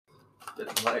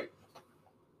Like,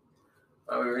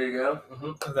 are we ready to go?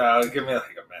 Mm-hmm. No, give me like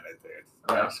a minute, dude.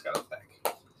 I just gotta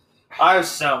think. I have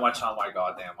so much on my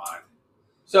goddamn mind.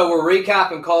 So we're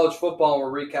recapping college football and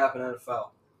we're recapping NFL.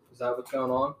 Is that what's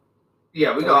going on?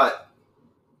 Yeah, we got.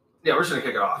 Yeah, we're just gonna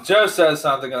kick it off. Joe says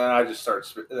something and then I just start.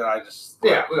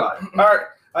 Yeah, we got it. All right,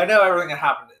 I know everything that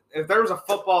happened. If there was a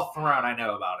football thrown, I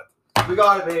know about it. We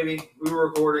got it, baby. We were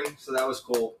recording, so that was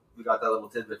cool. We got that little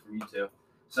tidbit from you two.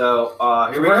 So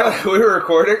here we go. We were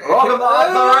recording. Welcome to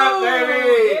Off the Rip,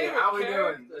 baby. Yeah, How we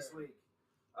doing this week?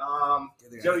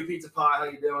 Jody Pizza Pie, how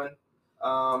you doing?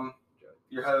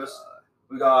 Your host.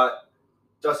 We got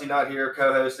Justy Nutt here,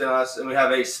 co-hosting us, and we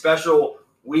have a special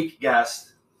week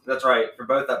guest. That's right, for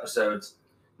both episodes,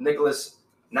 Nicholas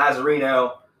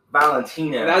Nazarino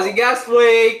Valentino. Nazi guest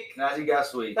week. Nazi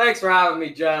guest week. Thanks for having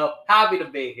me, Joe. Happy to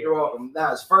be here. You're welcome.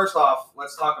 Naz, first off,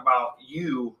 let's talk about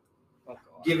you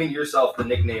giving yourself the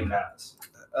nickname Naz.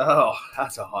 Oh,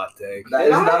 that's a hot take. That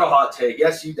is not a hot take.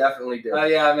 Yes, you definitely did. Oh,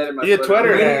 yeah, I made it my You Twitter.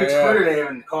 You Twitter made name, your Twitter name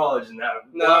in college and that.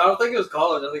 No, I don't think it was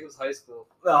college. I think it was high school.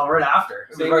 Well, right after. It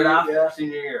was Senior right year, after yeah.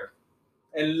 senior year.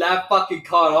 And that fucking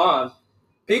caught on.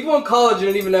 People in college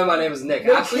didn't even know my name was Nick.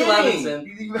 No Ashley kidding.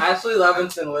 Levinson. Ashley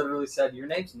Levinson literally said, "Your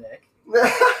name's Nick."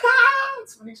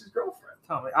 That's Phoenix's girlfriend.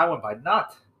 Tell me, I went by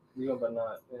Nut. You go by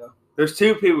not, you know. There's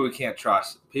two people we can't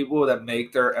trust: people that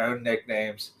make their own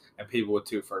nicknames and people with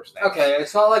two first names. Okay,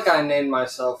 it's not like I named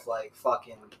myself like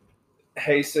fucking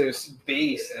Jesus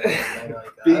Beast. Or anything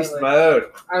like that. Beast Like,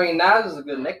 mode. I mean, Naz is a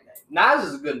good nickname. Naz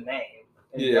is a good name.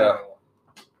 in Yeah. general.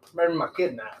 Maybe my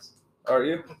kid Naz. Are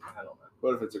you? I don't know.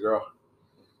 What if it's a girl?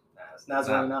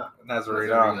 Nazarena.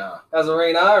 Nazarena.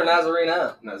 Nazarena or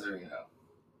Nazarena? Nazareno.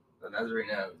 The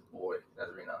Nazareno is boy.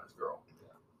 Nazareno is girl.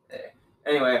 Yeah.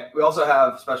 Anyway, we also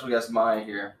have special guest Maya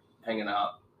here hanging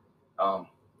out.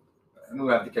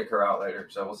 We have to kick her out later,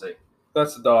 so we'll see.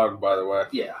 That's the dog, by the way.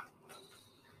 Yeah.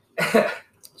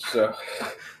 So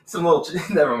Some little.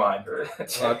 Never mind. we're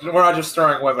not just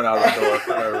throwing women out the door for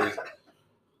no reason.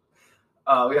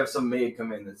 We have some maid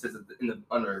come in that sits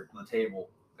under the table,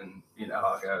 and you know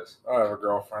how it goes. I have a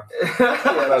girlfriend. Yeah,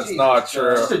 That's Jesus not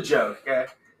true. Just a joke, okay?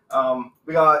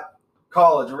 We got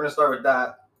college. We're gonna start with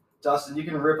that. Justin, you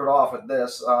can rip it off with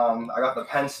this. I got the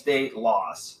Penn State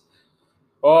loss.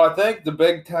 Well, I think the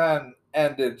Big Ten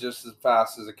ended just as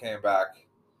fast as it came back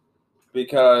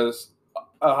because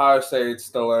Ohio State's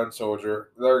the lone soldier.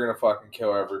 They're going to fucking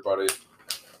kill everybody.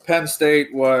 Penn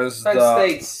State was Penn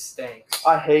State stinks.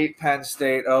 I hate Penn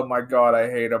State. Oh, my God, I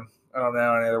hate them. I don't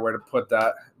know any other way to put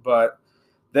that. But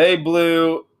they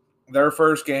blew their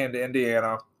first game to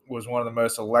Indiana. Was one of the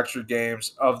most electric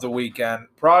games of the weekend.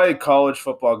 Probably college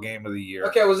football game of the year.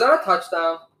 Okay, was that a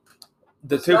touchdown?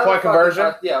 The Was that a 2-point fucking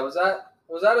conversion? Yeah, was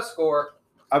that a score?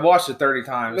 I've watched it 30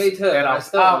 times. Me too, And I I'm,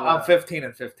 still don't know. I'm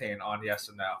 15-15 on yes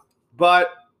and no. But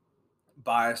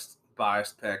biased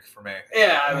pick for me.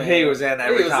 Yeah, I mean, He was in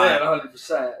every he was time. in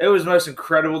 100%. It was the most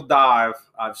incredible dive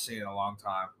I've seen in a long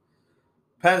time.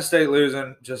 Penn State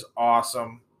losing, just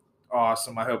awesome.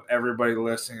 Awesome. I hope everybody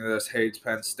listening to this hates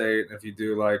Penn State. If you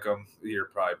do like them, you're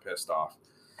probably pissed off.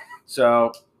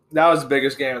 So that was the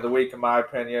biggest game of the week, in my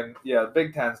opinion. Yeah, the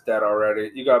Big Ten's dead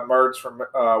already. You got Mertz from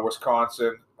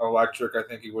Wisconsin, electric. I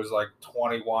think he was like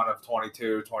 21 of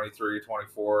 22, 23,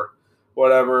 24,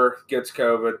 whatever. Gets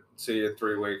COVID. See you in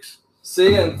 3 weeks.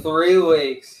 See you in 3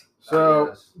 weeks.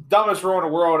 So, dumbest rule in the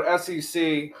world,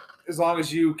 SEC, as long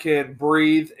as you can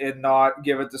breathe and not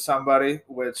give it to somebody,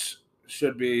 which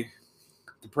should be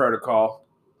the protocol,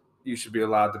 you should be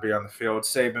allowed to be on the field.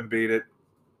 Saban beat it.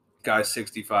 Guy's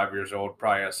 65 years old,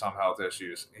 probably has some health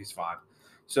issues. He's fine.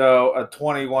 So a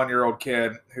 21-year-old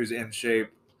kid who's in shape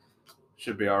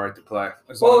should be all right to play.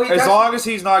 As long as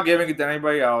he's not giving it to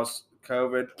anybody else,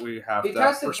 COVID, we have He to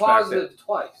tested respect positive it.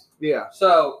 twice. Yeah.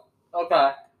 So,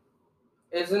 okay.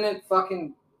 Isn't it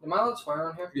fucking... Am I allowed to swear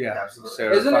on here? Yeah. Absolutely.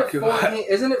 So Isn't fuck it you. 14?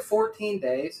 Isn't it 14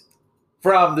 days?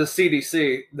 From the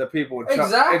CDC, the people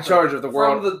in charge of the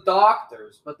world. From the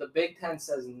doctors, but the Big Ten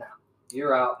says no.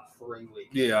 You're out in 3 weeks.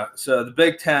 Yeah, so the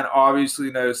Big Ten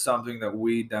obviously knows something that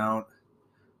we don't.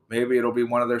 Maybe it'll be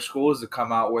one of their schools to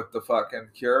come out with the fucking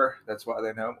cure. That's why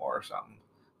they know more or something.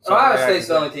 Ohio State's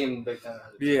the only team in the Big Ten.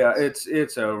 Yeah,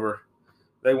 it's over.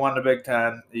 They won the Big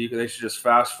Ten. They should just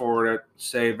fast forward it,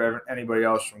 save anybody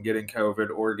else from getting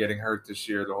COVID or getting hurt this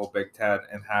year, the whole Big Ten,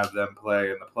 and have them play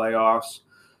in the playoffs.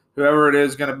 Whoever it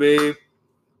is going to be,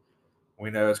 we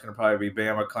know it's going to probably be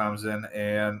Bama, Clemson,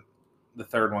 and the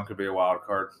third one could be a wild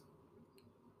card.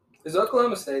 Is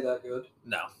Oklahoma State that good?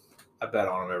 No. I bet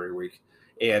on them every week.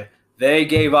 And they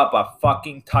gave up a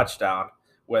fucking touchdown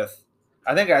with,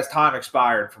 I think as time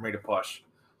expired for me to push.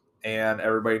 and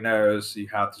everybody knows you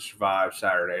have to survive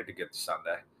Saturday to get to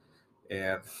Sunday.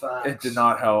 And Facts. it did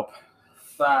not help.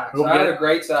 Facts. We'll I had get- a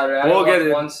great Saturday. I we'll didn't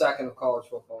get watch it. 1 second of college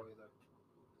football either.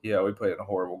 Yeah, we played in a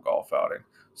horrible golf outing.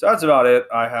 So that's about it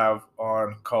I have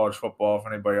on college football. If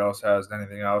anybody else has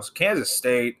anything else. Kansas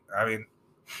State, I mean,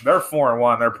 they're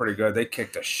 4-1. They're pretty good. They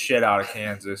kicked the shit out of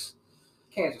Kansas.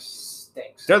 Kansas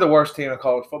stinks. They're the worst team in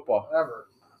college football.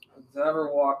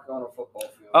 Never walk on a football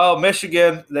field. Oh,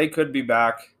 Michigan, they could be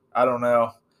back. I don't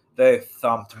know. They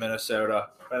thumped Minnesota.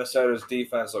 Minnesota's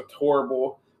defense looked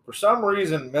horrible. For some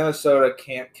reason, Minnesota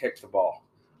can't kick the ball.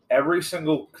 Every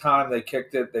single time they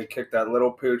kicked it, they kicked that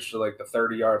little pooch to like the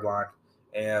 30-yard line,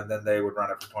 and then they would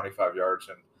run it for 25 yards,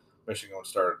 and Michigan would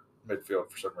start midfield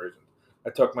for some reason. I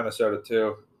took Minnesota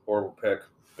too. Horrible pick.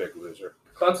 Big loser.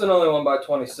 Clemson only won by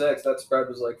 26. That spread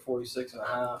was like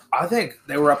 46.5. I think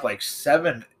they were up like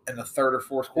 7 in the third or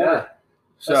fourth quarter. Yeah.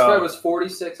 So, That spread was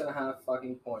 46.5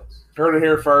 fucking points. heard it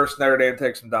here first. Notre Dame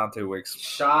takes them down 2 weeks.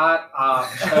 Shot up.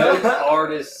 Coke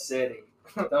Artist City.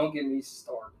 Don't get me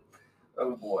started.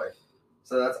 Oh boy.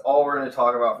 So that's all we're going to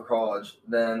talk about for college.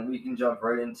 Then we can jump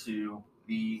right into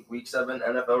the Week 7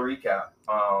 NFL recap.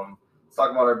 Let's talk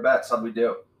about our bets. How'd we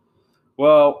do?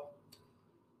 Well,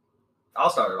 I'll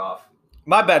start it off.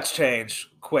 my bets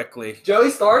change quickly. Joey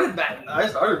started betting. I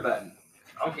started betting.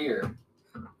 I'm here.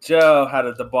 Joe had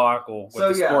a debacle with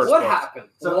So, the yeah, sports What books. happened?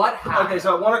 So, What happened? Okay,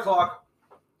 so at 1 o'clock,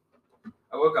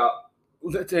 I woke up.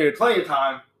 Dude, Plenty of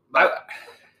time. But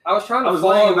I was trying to I was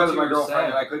follow laying in bed what with you my were girlfriend, saying.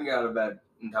 and I couldn't get out of bed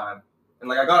in time. And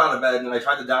like I got out of bed, and I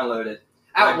tried to download it.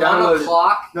 At I 1 downloaded-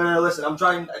 o'clock? No, listen. I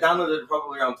downloaded it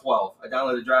probably around 12. I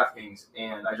downloaded DraftKings,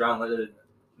 and I downloaded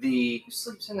the. Who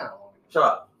sleeps in that long? Shut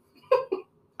up.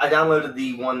 I downloaded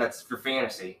the one that's for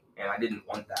fantasy, and I didn't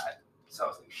want that. So I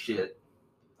was like, shit.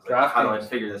 I was like, how do I DraftKings.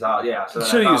 figure this out? Yeah. So then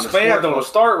I should found use the sports FanDuel to book.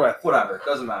 start with. Whatever.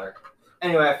 Doesn't matter.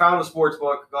 Anyway, I found a sports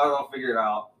book. Got it all figured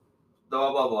out.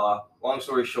 Blah, blah, blah. Long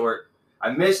story short, I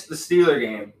missed the Steeler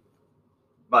game,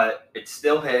 but it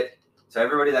still hit. So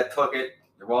everybody that took it,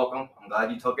 you're welcome. I'm glad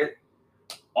you took it.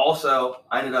 Also,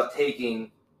 I ended up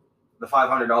taking the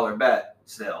 $500 bet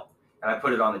still, and I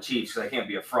put it on the Chiefs because I can't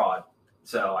be a fraud.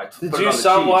 So I put Did it you on the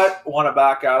somewhat Chiefs. want to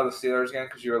back out of the Steelers game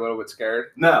because you were a little bit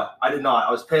scared? No, I did not.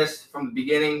 I was pissed from the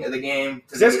beginning of the game. To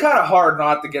Because it's the- kind of hard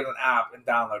not to get an app and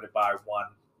download it by 1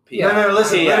 p.m. No,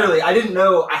 listen, Yeah. literally, I didn't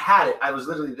know I had it. I was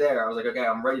literally there. I was like, okay,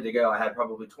 I'm ready to go. I had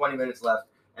probably 20 minutes left,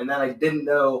 and then I didn't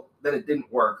know that it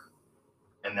didn't work,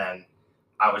 and then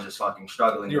I was just fucking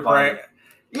struggling. Your to find brain. it.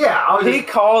 Yeah, I was. He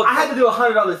called. I had to do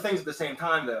 100 other things at the same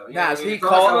time, though. You know Naz, what I mean? he So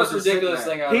called- I was That's the most just sitting ridiculous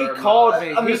there. thing I've He ever heard. called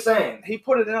me. I'm just saying. He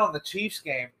put it in on the Chiefs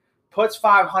game, puts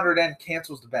 500 in,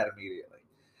 cancels the bet immediately.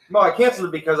 No, I canceled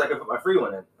it because I could put my free one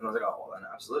in, and I was like, oh, well, then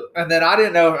absolutely. And then I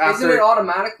didn't know Isn't after it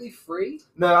automatically free?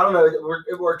 No, I don't know.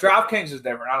 It worked. DraftKings is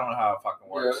different. I don't know how it fucking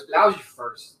works. That was your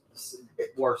first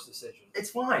worst decision. It's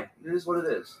fine. It is what it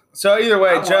is. So either way,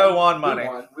 I Joe won money.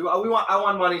 We won. I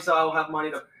won money, so I will have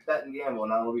money to bet and gamble,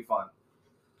 and that'll be fun.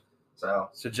 So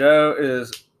So Joe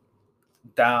is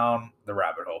down the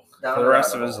rabbit hole Down for the the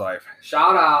rest of rabbit his hole. life.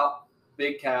 Shout out,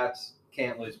 Big Cats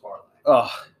can't lose parlay.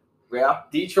 Oh, yeah,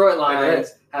 Detroit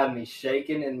Lions had me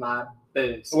shaking in my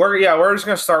boots. we're just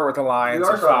gonna start with the we Lions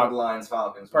are and starting with Falcons. the Lions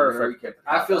Falcons. Perfect.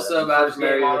 I feel so bad First for game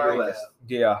Mary on our Enrique. list.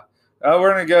 Yeah.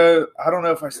 We're gonna go. I don't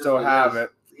know if I still what it have is. it.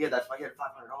 Yeah, that's why he had $500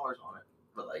 on it.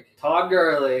 But like, Todd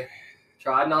Gurley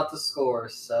tried not to score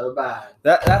so bad.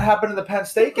 That happened in the Penn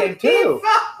State game too. He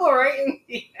fell right in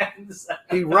the end zone.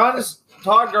 He runs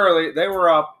Todd Gurley. They were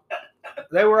up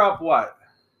what?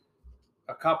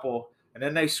 A couple, and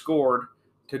then they scored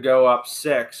to go up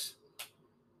 6.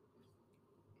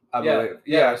 I Yeah, believe.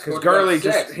 yeah, Yeah, because scored to go Gurley up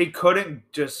 6. he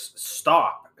couldn't just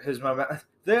stop his momentum.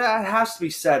 That has to be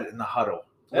said in the huddle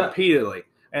Yeah. repeatedly,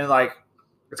 and like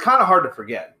it's kind of hard to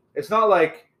forget. It's not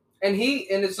like And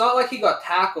it's not like he got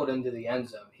tackled into the end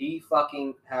zone. He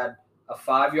fucking had a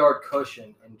 5-yard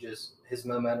cushion and just his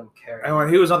momentum carried. and when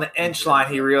he was on the inch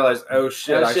line, he realized, oh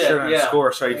shit, Oh, I shit, shouldn't yeah.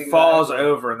 score. So he Exactly. falls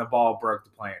over, and the ball broke the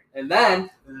plane. And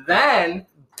then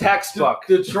Textbook.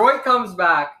 Detroit comes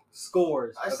back,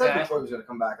 scores. I said okay? Detroit was going to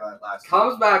come back on that last.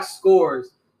 Comes back,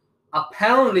 scores a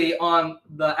penalty on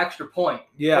the extra point.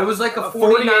 Yeah, It was like a A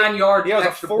 48 49-yard Yeah, it was a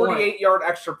extra point. 48-yard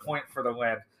extra point for the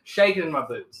win. Shaking in my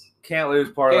boots. Can't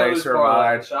lose parlay Can't lose parlay.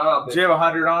 survived. Shout out, Did you have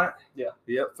 100 on it? Yeah.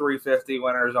 Yep, 350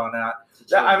 winners on that.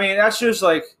 Detroit. I mean, that's just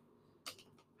like,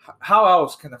 how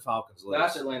else can the Falcons lose?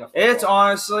 That's Atlanta football. It's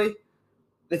honestly,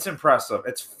 it's impressive.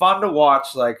 It's fun to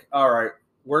watch. Like, all right,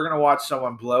 we're gonna watch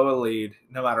someone blow a lead,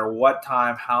 no matter what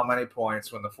time, how many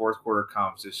points. When the fourth quarter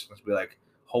comes, it's just gonna be like,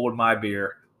 hold my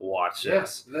beer, watch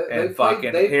Yes, this. they And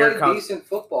fucking they here played comes decent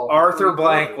football. for Arthur 3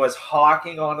 Blank quarters. was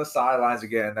hawking on the sidelines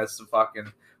again. That's the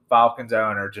fucking Falcons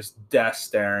owner, just death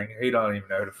staring. He don't even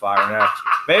know who to fire next.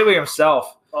 Maybe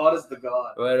himself. Honest to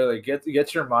God. Literally,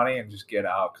 get your money and just get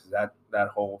out because that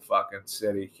whole fucking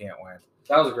city can't win.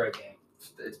 That was a great game.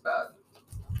 It's bad.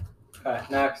 Okay,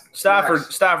 next.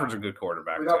 Stafford's a good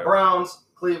quarterback. We got too. Browns,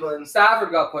 Cleveland,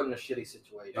 Stafford got put in a shitty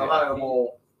situation. Ohio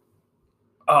Bowl.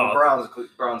 Oh, Browns,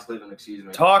 Cleveland, excuse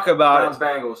me. talk about Browns, it.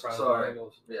 Bengals. Browns, Sorry.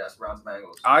 Bengals. Yes, Browns,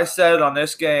 Bengals. I said on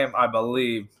this game, I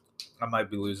believe I might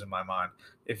be losing my mind.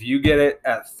 If you get it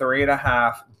at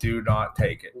 3.5, do not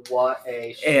take it. What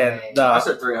a shame. And I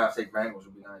said 3.5 take Bengals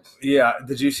would be nice. yeah,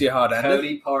 did you see how it ended?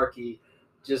 Cody Parkey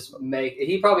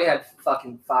he probably had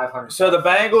fucking 500. So the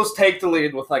Bengals take the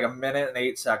lead with like 1 minute and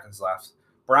 8 seconds left.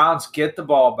 Browns get the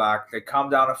ball back. They come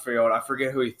down the field. I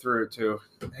forget who he threw it to.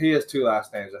 He has 2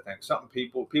 last names, I think.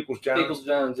 Peoples Jones. Peoples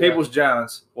Jones. Peoples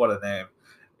Jones. What a name.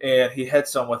 And he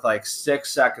hits him with like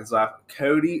 6 seconds left.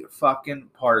 Cody fucking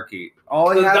Parkey.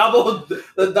 The double doink.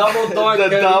 the Cody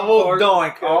double Parkey.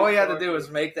 doink. Cody All he had to Parkey. do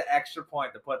was make the extra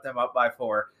point to put them up by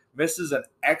 4. Misses an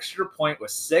extra point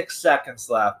with 6 seconds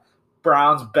left.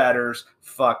 Browns betters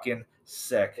fucking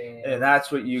sick. Damn. And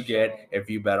that's what you Shame. get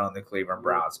if you bet on the Cleveland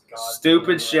Browns. God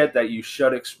Stupid damn shit that you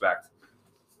should expect.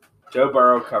 Joe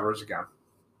Burrow covers again.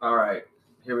 All right,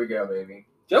 here we go, baby.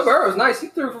 Joe Burrow's nice. He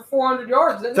threw for 400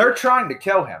 yards. Didn't They're trying to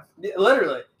kill him. he?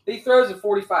 Literally. He throws it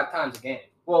 45 times a game.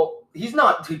 Well, he's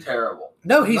not too terrible.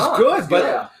 No, he's No, good, he's but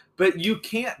good. but you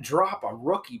can't drop a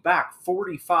rookie back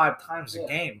 45 times a Yeah.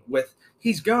 game with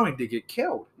he's going to get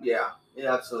killed. Yeah,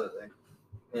 absolutely.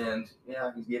 And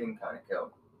yeah, he's getting kind of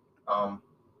killed.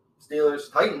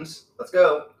 Steelers, Titans, let's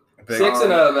go.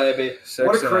 6-0, baby.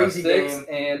 What a crazy 6-0.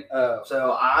 game.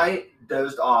 So I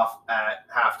dozed off at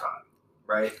halftime,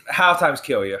 right? Halftimes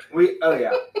kill you.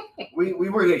 we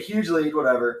were a huge lead,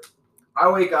 whatever. I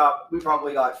wake up, we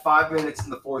probably got 5 minutes in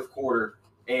the fourth quarter,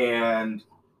 and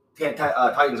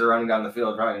Titans are running down the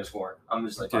field trying to score. I'm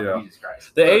just like, Yeah. Jesus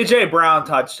Christ. The AJ Brown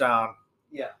touchdown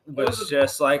Yeah. was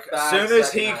just like as bad soon as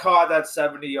second he half. caught that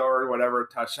 70-yard whatever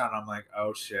touchdown, I'm like,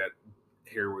 oh shit,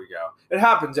 here we go. It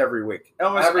happens every week,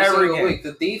 almost Every every single game. week.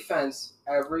 The defense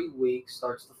every week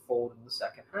starts to fold in the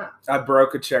second half. I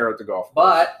broke a chair at the golf course.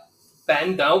 But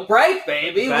Ben don't break,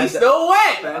 baby. Ben we still win.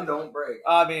 Ben, don't break.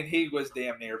 I mean, he was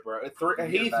damn near broke.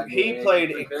 He back he in, played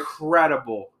 3 picks.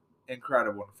 incredible in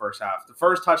the first half. The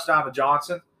first touchdown to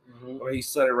Johnson, where he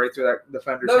slid it right through that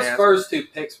defender's Those hands. first 2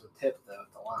 picks were tipped, though,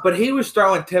 at the line. But he was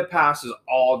throwing tip passes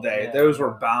all day. Yeah. Those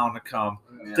were bound to come.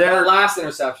 Yeah. that last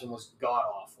interception was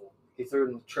god-awful. He threw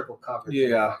it in triple coverage in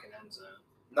the Yeah. fucking end zone.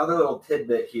 Another little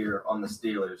tidbit here on the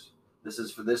Steelers. This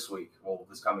is for this week. Well,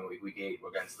 this coming week, week 8,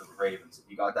 against the Ravens. If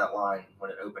you got that line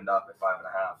when it opened up at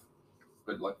 5.5,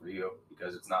 good luck for you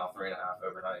because it's now 3.5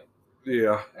 overnight.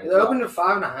 Yeah. And It opened at It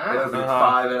 5.5. opened at Uh-huh.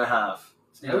 5.5.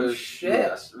 No shit.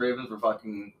 Yes, Ravens were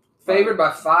fucking Favored by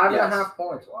 5.5 Yes.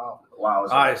 points. Wow. wow.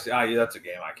 That's a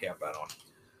game I can't bet on.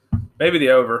 Maybe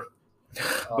the over.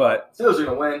 But Steelers are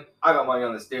gonna win. I got money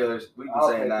on the Steelers. We've been I'll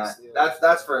saying take the that. Steelers.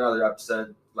 That's for another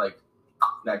episode. Like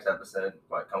next episode,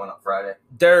 coming up Friday.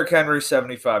 Derrick Henry,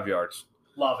 75 yards.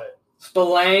 Love it.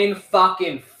 Spillane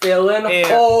fucking filling And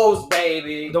holes,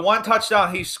 baby. The one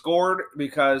touchdown he scored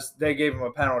because they gave him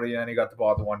a penalty and he got the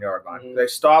ball at the 1-yard line. Mhm. They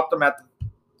stopped him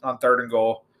on 3rd and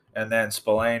goal, and then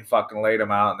Spillane fucking laid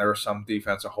him out, and there was some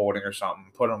defensive holding or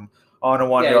something. Put him on a yeah,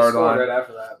 he 1-yard scored line. right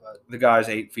after that. But The guy's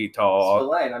 8 feet tall.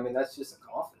 Spillane, I mean, that's just a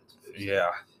confidence boost.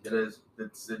 Yeah. It is. That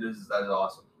is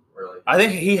awesome. Really. I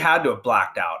think he had to have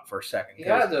blacked out for a second. He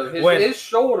had to. when- His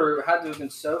shoulder had to have been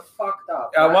so fucked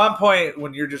up. At right? one point,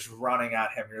 when you're just running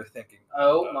at him, you're thinking,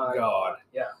 Oh my God.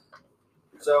 Yeah.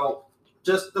 So,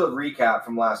 just the recap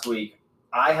from last week.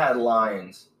 I had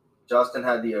Lions. Justin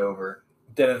had the over.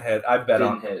 didn't hit. I bet Didn't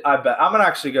on. hit. I bet. I'm gonna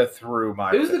actually go through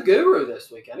my. Who's the guru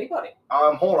this week? Anybody?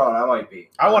 Hold on, I might be.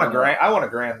 I want a grand. I want a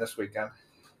grand this weekend.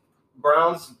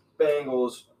 Browns,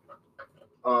 Bengals.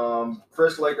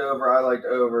 Chris liked over. I liked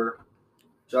over.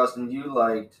 Justin, you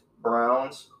liked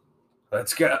Browns.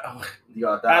 Let's go. You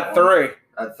got that At one. 3.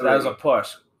 At 3. That was a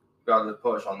push. Got the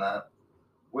push on that.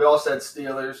 We all said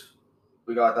Steelers.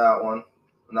 We got that one.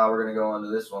 Now we're gonna go on to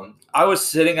this one. I was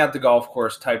sitting at the golf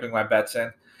course typing my bets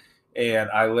in, and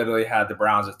I literally had the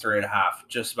Browns at 3.5,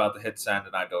 just about to hit send,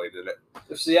 and I deleted it.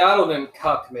 If Seattle didn't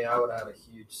cuck me, I would have had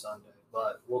a huge Sunday.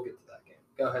 But we'll get to that game.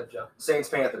 Go ahead, Joe. Saints,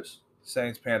 Panthers.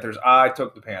 Saints, Panthers. I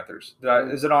took the Panthers.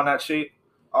 Is it on that sheet?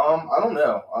 I don't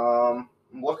know.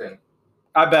 I'm looking.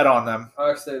 I bet on them.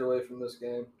 I stayed away from this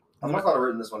game. I must not have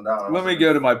written this one down. I Let must me have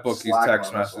go to my bookies slacking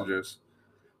text on this one. messages.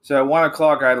 So at 1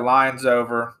 o'clock, I had Lions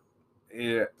over,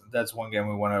 Yeah, that's one game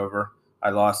we went over. I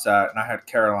lost that, and I had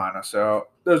Carolina. So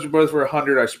those both were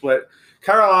 100. I split.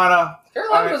 Carolina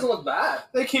Doesn't look bad.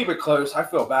 They keep it close. I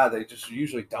feel bad. They just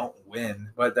usually don't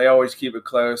win, but they always keep it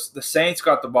close. The Saints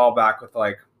got the ball back with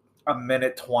like a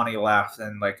minute 20 left,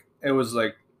 and like it was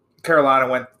like Carolina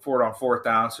went for it on 4th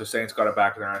down, so Saints got it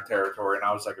back in their own territory. And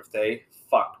I was like, if they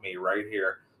fuck me right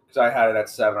here, because I had it at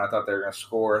 7, I thought they were going to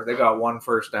score. They got 1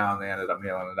 first down. They ended up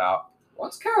nailing it out.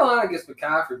 Once Carolina gets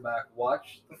McCaffrey back,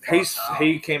 watch the fuck out.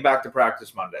 He came back to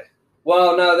practice Monday.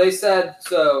 Well, no, they said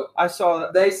so. I saw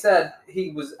that. They said he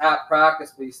was at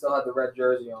practice, but he still had the red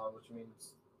jersey on, which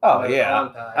means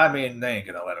contact. I mean, they ain't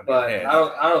gonna let him But get hit.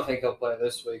 I don't think he'll play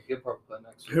this week. He'll probably play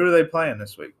next week. Who are they playing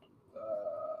this week?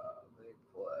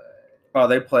 They play. Oh,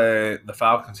 they play the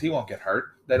Falcons. He won't get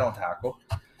hurt. They don't tackle.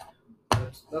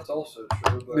 That's also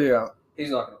true. But he's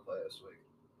not going to play this week.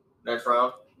 Next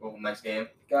round. Well, next game.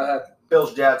 Go ahead.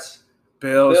 Bills, Jets.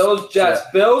 Bills, Jets.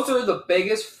 Bills are the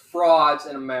biggest frauds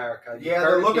in America.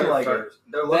 They're looking like it.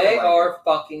 They are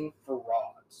fucking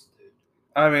frauds, dude.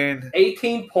 I mean,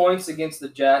 18 points against the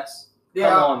Jets. Yeah.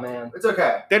 Come on, man. It's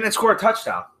okay. they didn't score a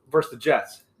touchdown versus the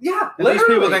Jets. Yeah, And these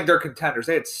people think they're contenders.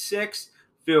 They had 6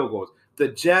 field goals. The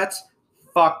Jets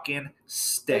fucking they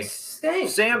stink. stink.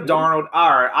 Sam dude. Darnold, all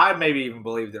right, I maybe even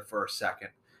believed it for a second.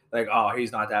 Like, oh,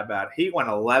 he's not that bad. He went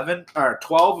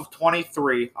 12 of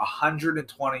 23,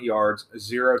 120 yards,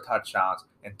 0 touchdowns,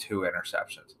 and 2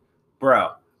 interceptions.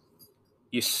 Bro,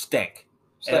 you stink.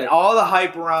 And all the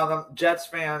hype around them, Jets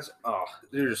fans, oh,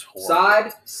 they're just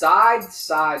horrible.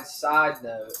 Side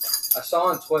note. I saw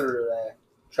on Twitter today,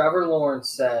 Trevor Lawrence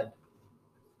said,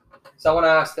 someone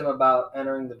asked him about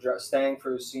entering staying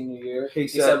for his senior year. He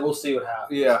said, we'll see what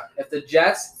happens. Yeah. If the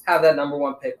Jets have that number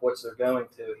 1 pick, which they're going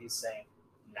to, he's saying,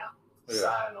 no. Yeah.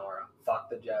 Sayonara. Fuck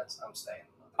the Jets. I'm staying.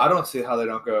 I don't see how they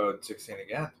don't go 16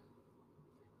 again.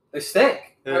 They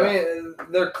stink. Yeah. I mean,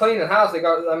 they're cleaning house.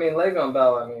 Le'Veon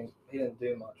Bell, he didn't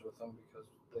do much with them because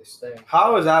they stink.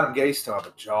 How is Adam Gase still have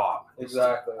a job?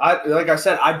 Exactly. Like I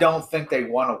said, I don't think they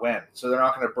want to win, so they're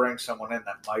not going to bring someone in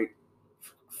that might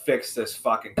fix this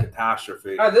fucking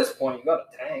catastrophe. At this point, you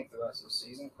got to tank the rest of the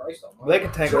season. Christ almighty. They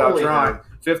can tank without trying.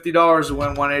 $50 to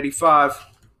win 185.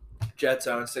 Jets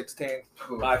own 16.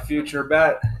 My future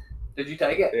bet. Did you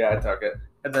take it? Yeah, I took it.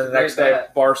 And then the Great next day,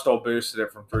 bet. Barstool boosted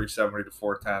it from 370 to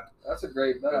 410. That's a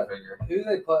great bet. Who do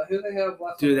they play? Who they have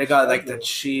left? Dude, on they their got like the schedule?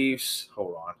 Chiefs.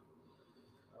 Hold on.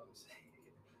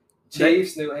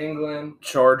 Chiefs, New England.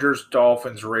 Chargers,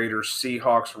 Dolphins, Raiders,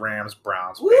 Seahawks, Rams,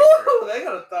 Browns. Woo! Patriots. They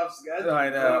got a tough schedule. I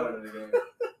know.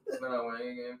 They're not winning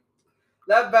a game.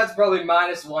 That bet's probably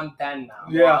minus 110 now.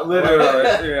 Yeah,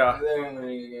 literally. Yeah. They're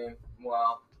winning a game.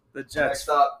 Wow. The Jets. Next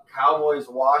up, Cowboys,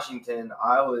 Washington.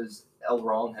 I was El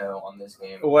Ronjo on this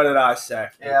game. What did I say?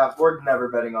 Yeah, we're never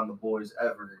betting on the boys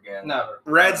ever again. Never.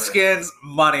 Redskins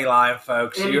money line,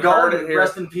 folks. And You heard it Golden, here.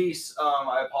 rest in peace.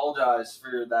 I apologize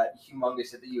for that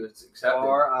humongous hit that you accepted.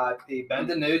 R.I.P. Ben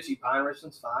DiNucci, Pine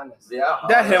Richmond's finest. Yeah.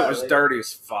 That hit was dirty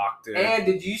as fuck, dude. And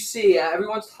did you see?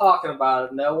 Everyone's talking about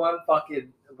it. No one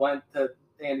fucking went to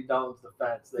Andy Dalton's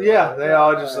defense. They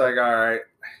all just like, all right.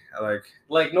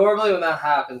 Like normally when that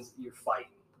happens, you're fighting.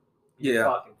 You're Yeah.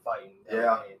 fucking fighting.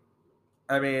 Yeah.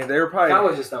 I mean, they were probably.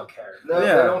 Cowboys just don't care. No,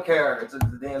 Yeah. they don't care. It's a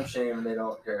damn shame they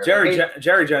don't care. Jerry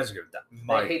Jones is good.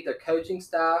 They hate their coaching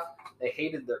staff. They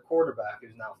hated their quarterback,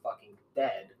 who's now fucking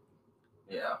dead.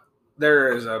 Yeah.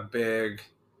 There is a big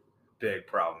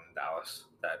problem in Dallas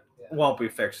that won't be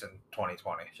fixed in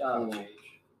 2020. Shout out Ooh. Cheech.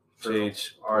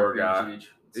 Cheech, poor guy. Cheech.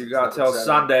 You got till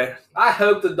Sunday. I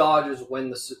hope the Dodgers win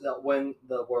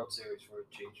the World Series for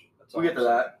Cheech. That's all We'll get to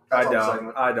I'm that. I That's all the don't.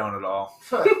 segment. I don't at all.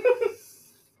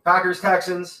 Packers,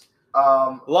 Texans.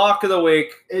 Lock of the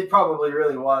week. It probably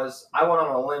really was. I went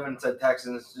on a limb and said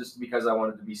Texans just because I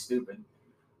wanted to be stupid.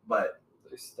 But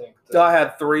They stink. I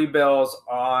had 3 bills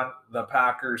on the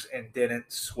Packers and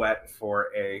didn't sweat for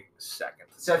a second.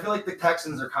 see, I feel like the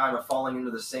Texans are kind of falling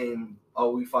into the same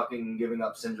we fucking giving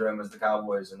up syndrome as the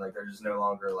Cowboys, and like they're just no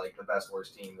longer like the best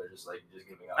worst team. They're just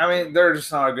giving up. I mean, they're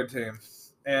just not a good team.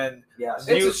 And yes,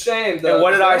 It's a shame, though. and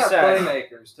what did I they have say?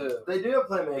 Playmakers too. they do have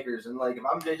playmakers, and like if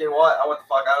I'm JJ Watt, I want the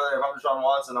fuck out of there. If I'm Deshaun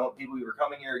Watson, I want people who are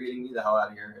coming here getting me the hell out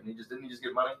of here. And he didn't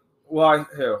get money. why?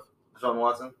 Who? Deshaun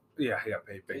Watson. Yeah, he got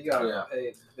paid big. You got Yeah.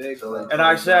 paid big. So, like, money. And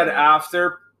I said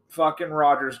after fucking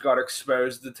Rodgers got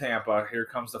exposed to Tampa, here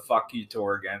comes the fuck you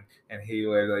tour again, and he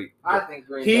literally I think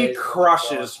Green he Bay's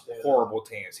crushes gonna crush, horrible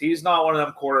teams. He's not one of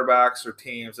them quarterbacks or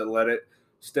teams that let it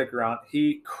stick around.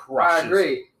 He crushes. I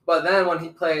agree, but then when he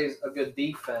plays a good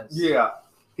defense, Yeah,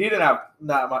 he didn't have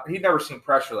that much. He'd never seen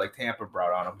pressure like Tampa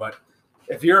brought on him. But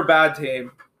if you're a bad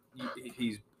team,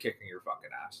 he's kicking your fucking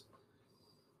ass.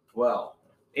 Well.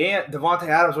 And Devontae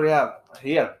Adams, what do you have?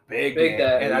 He had a big game.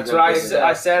 day. And that's what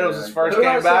I said. It was his first Who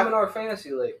game has back. him in our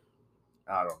fantasy league?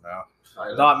 I don't know.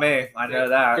 Not me. I know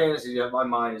that. Fantasy, my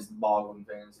mind is boggling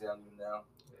fantasy. I don't even know.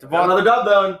 Devon- Another dub,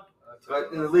 though.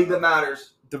 But in the league that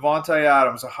matters. Devontae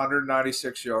Adams,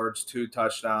 196 yards, 2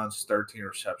 touchdowns, 13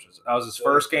 receptions. That was his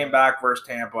first game back versus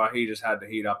Tampa. He just had to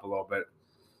heat up a little bit.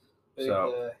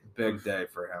 Big day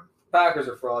for him. Packers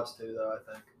are frauds too, though,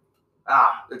 I think.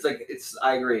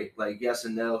 I agree. Like, yes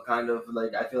and no, kind of.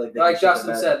 Like, I feel like like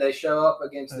Justin said, they show up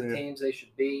against the teams they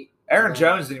should beat. Aaron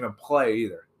Jones didn't even play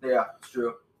either. Yeah, it's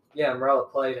true. Yeah, Morella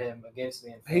played him against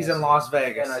me. He's in Las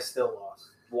Vegas. And I still lost.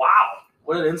 Wow.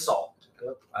 What an insult.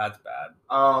 Yep. That's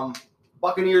bad.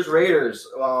 Buccaneers, Raiders.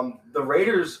 The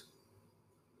Raiders,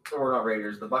 or not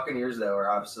Raiders, the Buccaneers, though,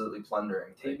 are absolutely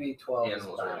plundering. TB12 is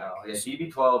animals right now. back. Yeah,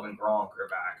 TB12 and Gronk are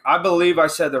back. I believe I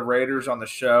said the Raiders on the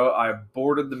show. I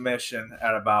boarded the mission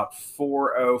at about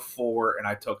 4:04, and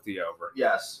I took the over.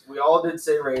 Yes, we all did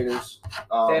say Raiders.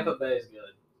 Tampa Bay is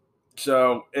good.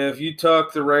 So if you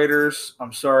took the Raiders,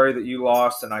 I'm sorry that you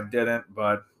lost and I didn't,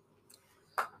 but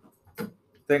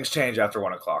things change after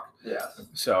 1 o'clock. Yeah.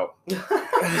 So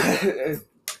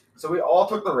So we all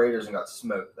took the Raiders and got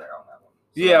smoked there on that one.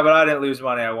 So, yeah, but I didn't lose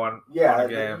money. I won. yeah, a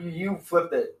game. you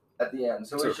flipped it at the end.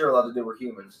 So what you're allowed to do, we're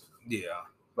humans. Yeah,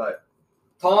 But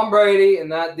Tom Brady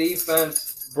and that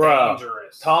defense, bro.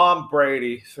 dangerous. Tom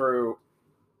Brady threw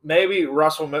maybe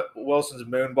Russell Wilson's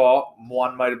moon ball.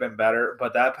 One might have been better,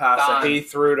 but that pass that he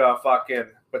threw to fucking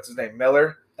what's his name,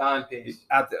 Miller, dime piece.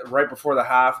 Right before the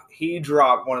half, he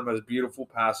dropped one of the most beautiful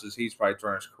passes he's probably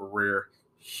thrown in his career.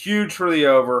 Huge for the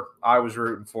over. I was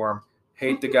rooting for him.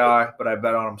 Hate the guy, but I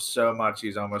bet on him so much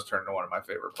he's almost turned into one of my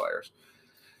favorite players.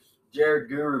 Jared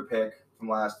Guru pick from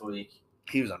last week.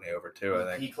 He was on the over too, I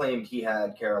think. He claimed he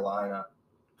had Carolina.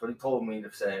 That's what he told me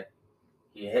to say.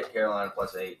 He hit Carolina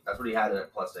 +8. That's what he had it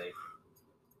at +8.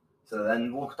 So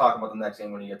then we'll talk about the next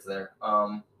game when he gets there.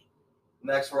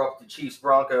 Next, we're up to Chiefs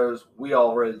Broncos. We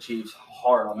all rode the Chiefs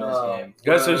hard on this game.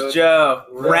 This was Joe.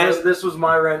 This was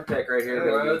my rent pick right here.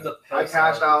 Baby. I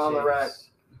cashed out on the rent.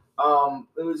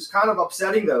 It was kind of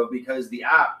upsetting though because the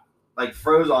app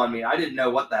froze on me. I didn't know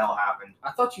what the hell happened.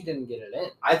 I thought you didn't get it in.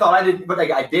 I thought I didn't, but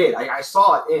I did. I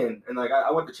saw it in, and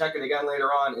I went to check it again later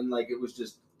on, and it was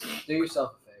just do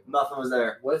yourself a favor. Nothing was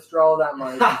there. Withdraw that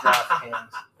money from DraftKings.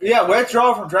 Yeah,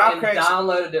 withdraw from DraftKings. And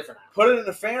download a different app. Put it in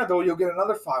the FanDuel, you'll get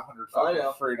another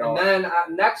 $500 free dollars. And then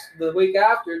the week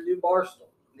after, do Barstool.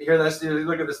 You hear this, dude?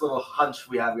 Look at this little hunch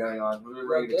we have going on. We're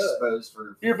ready to expose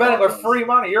for. You're betting with free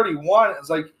money. You already won. It's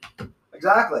like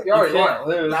exactly. You already can't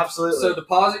lose. Absolutely. So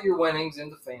deposit your winnings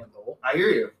into FanDuel. I hear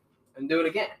you. And do it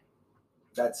again.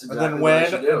 That's exactly and then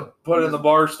what you do. Put it in the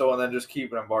Barstool, and then just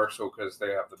keep it in Barstool because they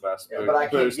have the best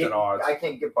boost and odds. I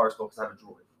can't get Barstool because I have a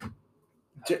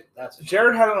Droid.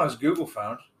 Jared had it on his Google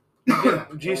phone. You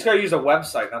just got to use the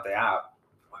website, not the app.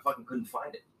 I fucking couldn't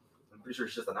find it. I'm pretty sure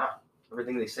it's just an app.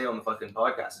 Everything they say on the fucking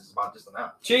podcast is about just an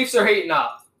app. Chiefs are heating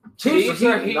up. Chiefs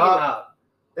are heating up.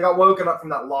 They got woken up from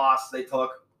that loss they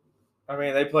took. I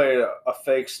mean, they played a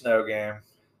fake snow game.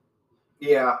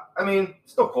 Yeah, I mean,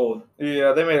 still cold.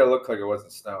 Yeah, they made it look like it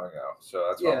wasn't snowing though, so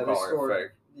that's why I'm calling it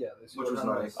fake. Yeah, which was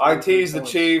nice. I teased the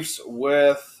Chiefs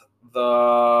with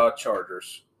the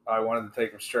Chargers. I wanted to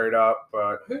take them straight up,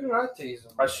 but who did I tease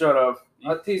them? I should have.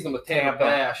 I teased them with Tampa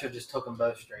Bay. I should have just took them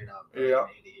both straight up. Yeah.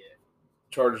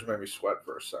 Chargers made me sweat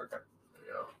for a second.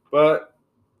 Yeah. But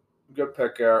good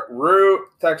pick there. Rue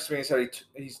texted me and said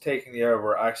he's taking the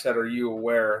over. I said, "Are you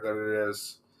aware that it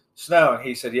is snowing?"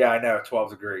 He said, "Yeah, I know.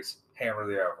 12 degrees. Hammer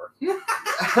the over."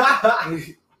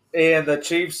 And the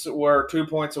Chiefs were 2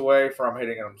 points away from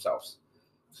hitting it themselves.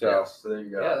 So there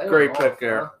you go. Yeah, great pick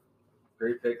there.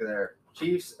 Great pick there.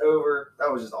 Chiefs over. That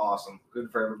was just awesome.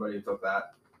 Good for everybody who took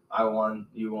that. I won.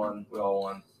 You won. We all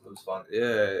won. It was fun.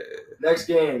 Yeah. Next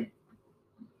game.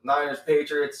 Niners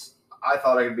Patriots. I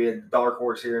thought I could be a dark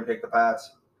horse here and pick the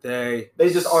Pats. They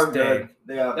just aren't good.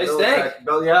 Yeah, they stink.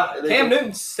 Cam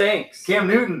Newton stinks. Cam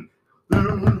Newton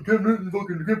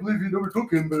fucking can't believe you never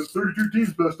took him, but 32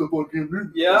 teams passed up on Cam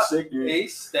Newton. Yeah, sick, dude. He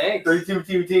stinks.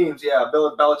 32 teams, yeah.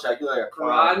 Bill Belichick, you like a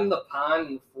riding the pine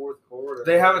in the fourth quarter.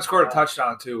 They haven't scored a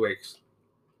touchdown in 2 weeks.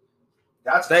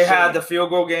 They had the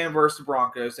field goal game versus the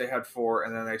Broncos. They had 4,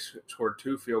 and then they scored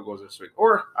 2 field goals this week.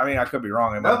 Or, I mean, I could be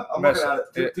wrong. No, I'm looking at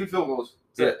it. Two field goals.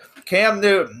 Yeah. Cam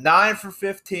Newton, 9 for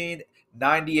 15,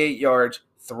 98 yards,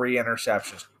 3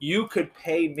 interceptions. You could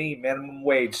pay me minimum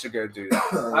wage to go do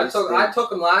that. I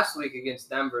took them last week against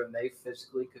Denver, and they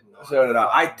physically could not. So did I.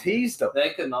 I teased them.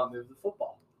 They could not move the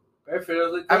football. Very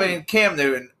fairly. I mean, Cam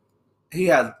Newton, He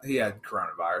had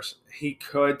coronavirus. He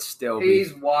could still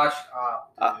He's be. washed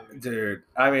up, Dude,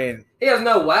 I mean, he has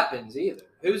no weapons either.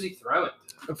 Who's he throwing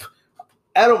to?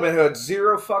 Edelman had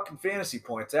 0 fucking fantasy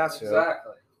points. That's who.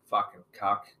 Exactly. Fucking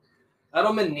cock.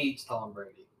 Edelman needs Tom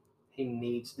Brady. He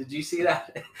needs. Did you see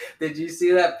that? Did you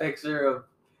see that picture of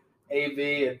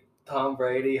AB and Tom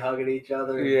Brady hugging each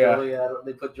other? And Yeah.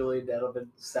 They put Julian Edelman's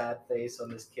sad face on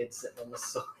this kid sitting on the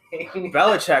swing.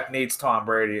 Belichick needs Tom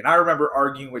Brady. And I remember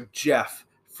arguing with Jeff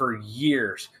for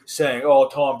years saying, oh,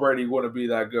 Tom Brady wouldn't be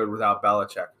that good without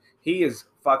Belichick. He is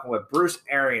fucking with Bruce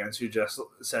Arians, who just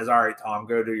says, all right, Tom,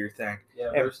 go do your thing.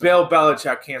 Yeah, And Bill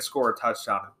Belichick can't score a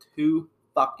touchdown in 2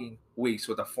 fucking weeks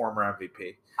with a former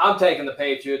MVP. I'm taking the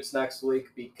Patriots next week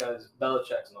because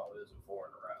Belichick's not losing 4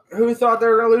 in a row. Who thought they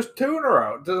were going to lose 2 in a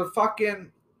row? The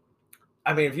fucking –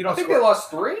 I mean, if you don't I think score – they lost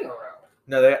 3 in a row.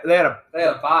 No, they had a They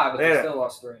had a bye, but they still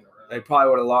lost 3 in a row. – they probably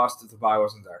would have lost if the bye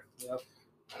wasn't there. Yep.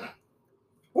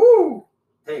 Woo!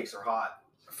 Takes are hot.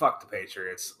 Fuck the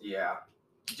Patriots. Yeah.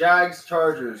 Jags,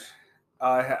 Chargers.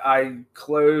 I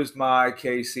closed my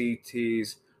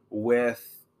KCTs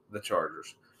with the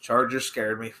Chargers. Chargers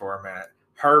scared me for a minute.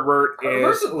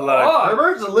 Herbert's is a look.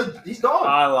 dog. He's gone.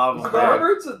 I love him. He's man. gone.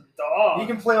 Herbert's a dog. He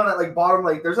can play on that like bottom,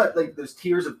 like there's that like those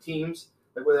tiers of teams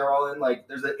like where they're all in like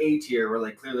there's an A tier where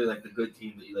like clearly like the good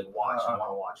team that you like watch and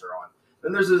want to watch are on.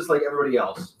 Then there's just like everybody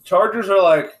else. Chargers are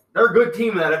like They're a good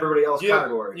team in that everybody else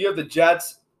category. You have the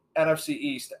Jets, NFC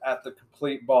East at the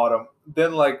complete bottom.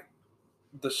 Then like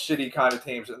the shitty kind of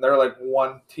teams, and they're like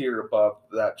 1 tier above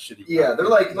that shitty. Yeah, they're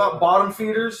like not bottom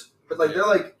feeders, but like they're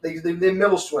like they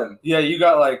middle swim. Yeah, you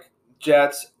got like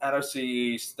Jets, NFC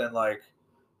East, then like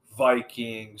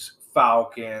Vikings,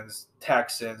 Falcons,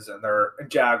 Texans, and they're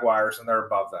Jaguars, and they're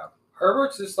above them.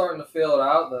 Herbert's just starting to feel it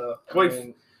out, though. Well,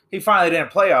 he finally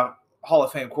didn't play a Hall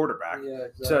of Fame quarterback. Yeah,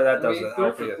 exactly. So that I mean, doesn't he threw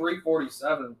help for you.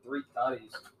 347 and 3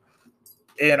 tutties.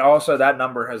 And also that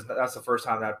number that's the first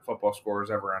time that football score has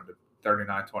ever ended.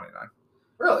 39-29.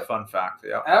 Really? Fun fact.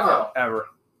 Yeah. Ever.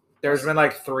 There's been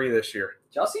like 3 this year.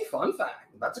 Chelsea, fun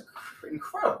fact. That's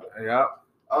incredible. Yeah.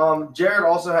 Jared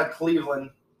also had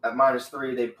Cleveland at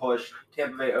 -3. They pushed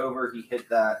Tampa Bay over. He hit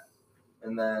that.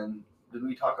 And then did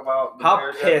we talk about the How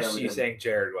Bears yet? pissed No, we you didn't. think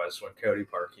Jared was when Cody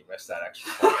Parkey missed that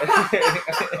extra point?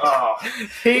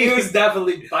 He was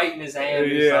definitely biting his hand.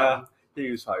 Yeah. He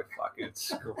was probably fucking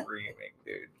screaming,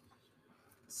 dude.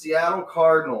 Seattle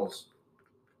Cardinals.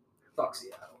 Fuck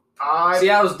Seattle.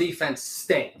 Seattle's defense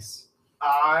stinks.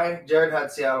 Jared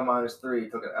had Seattle -3,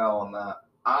 took an L on that.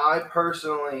 I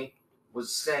personally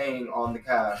was saying on the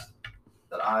cast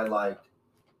that I liked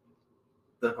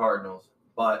the Cardinals,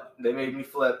 but they made me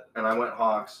flip, and I went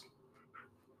Hawks.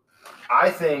 I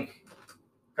think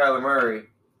Kyler Murray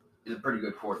is a pretty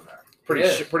good quarterback.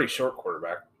 Pretty short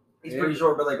quarterback. He's pretty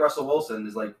short, but like Russell Wilson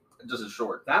is like just as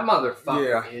short. That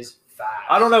motherfucker is fast.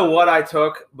 I don't know what I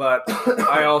took, but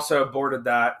I also boarded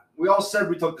that. We all said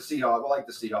we took the Seahawks. I like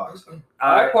the Seahawks.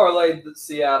 I parlayed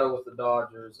Seattle with the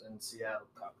Dodgers, and Seattle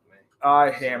covered me. I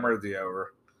hammered the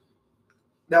over.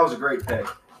 That was a great pick.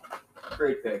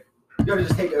 Great pick. You gotta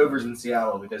just take overs in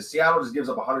Seattle because Seattle just gives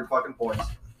up 100 fucking points.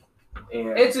 And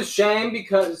It's a shame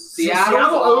because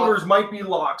Seattle overs might be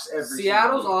locks every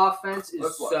Seattle's single week. offense is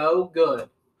Look what-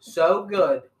 so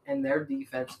good, and their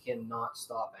defense cannot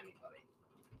stop anybody.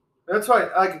 That's why,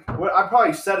 like, what I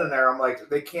probably said in there, I'm like,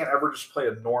 they can't ever just play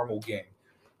a normal game.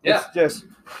 Yeah. It's just,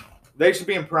 they should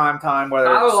be in prime time, whether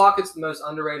Tyler it's Lockett's the most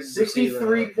underrated.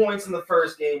 63 receiver. points in the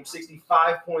first game,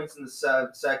 65 points in the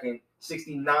second,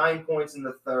 69 points in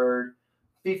the third,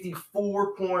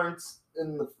 54 points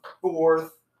in the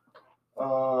fourth,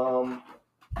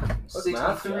 What's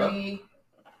math, 63.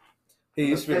 he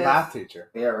used to be a fifth. math teacher.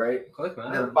 Yeah, right. Click,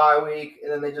 And then a man. bye week,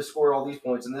 and then they just scored all these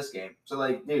points in this game. So,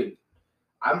 like, dude,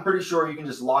 I'm pretty sure you can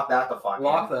just lock that the fuck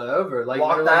Lock in. that over. Like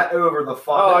Lock literally- that over the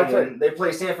Oh, I fuck in. They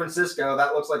play San Francisco.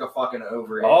 That looks like a fucking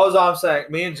over. All I'm saying,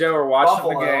 me and Joe are watching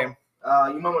Buffalo. the game.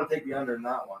 You might want to take the under in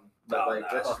that one. But No, like no,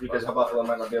 that's just fuck because Buffalo. Buffalo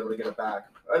might not be able to get it back.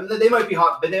 And they might be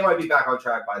hot, but they might be back on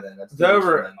track by then. That's The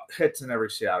over hits in every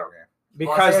Seattle game.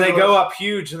 Because Los they Angeles- go up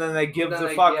huge and then they give Then the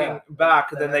they- fucking yeah.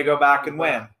 back and then they go back and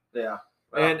win. Yeah.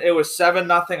 And it was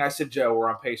 7-0. I said, Joe, we're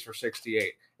on pace for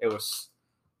 68. It was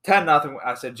 10-0.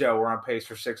 I said, Joe, we're on pace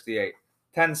for 68.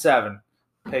 10-7,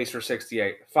 pace for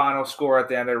 68. Final score at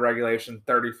the end of regulation,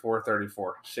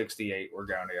 34-34. 68, we're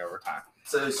going to overtime.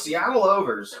 So Seattle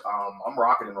overs, I'm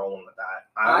rocking and rolling with that.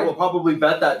 I will probably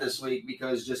bet that this week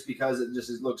because it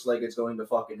just looks like it's going to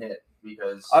fucking hit.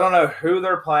 Because I don't know who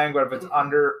they're playing, but if it's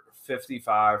under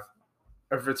 55,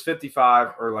 or if it's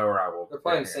 55 or lower, I will. They're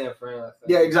playing bet here. San Fran. I think.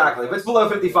 yeah, exactly. If it's below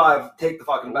 55, take the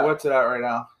fucking bet. What's it at right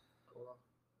now?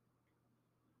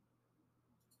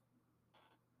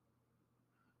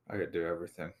 I could do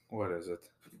everything. What is it?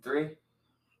 53?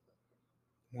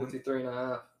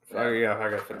 53.5. Oh, yeah, I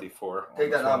got 54.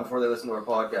 Take that down before they listen to our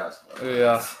podcast.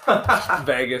 Yeah.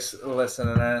 Vegas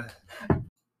listening in.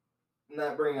 And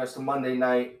that brings us to Monday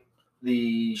night,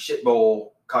 the shit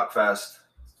bowl cuckfest.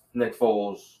 Nick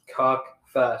Foles, Cuck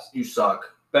fest. you suck.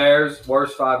 Bears,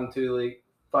 worst 5-2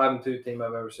 team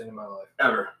I've ever seen in my life.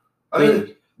 Ever. I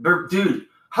mean, dude,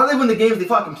 how do they win the games they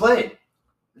fucking played?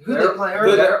 Who they play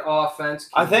earlier? Their offense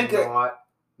I think cannot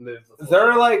move the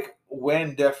they're like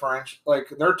win differential, like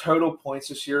their total points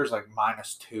this year is like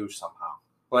 -2 somehow.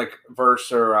 Like versus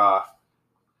their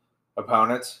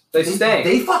opponents. They stink.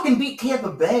 They fucking beat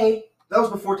Tampa Bay. That was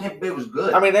before Tampa Bay was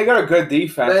good. I mean, they got a good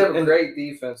defense. They have a great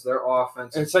defense. Their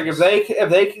offense. It's like if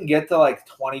they can get to like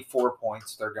 24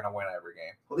 points, they're gonna win every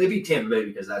game. Well, they beat Tampa Bay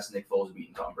because that's Nick Foles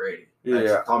beating Tom Brady.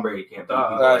 Yeah. Tom Brady can't beat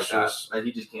people That's like just- that. Like,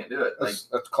 he just can't do it. Like,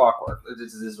 That's clockwork.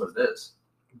 this is what it is.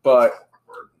 But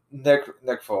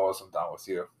Nick Foles, I'm done with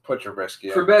you. Put your Trubisky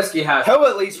in. Trubisky has. He'll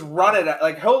at least run it.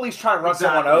 He'll at least try and run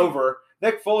someone Exactly. over.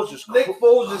 Nick Foles just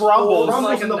Crumbles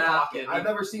like in a the napkin. pocket. I've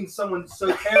never seen someone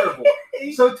so terrible.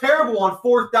 So terrible on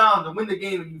 4th down to win the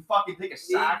game and you fucking take a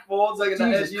sack. Folds like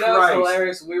Jesus you know, it's Christ.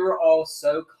 hilarious. We were all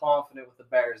so confident with the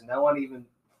Bears. No one even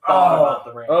thought about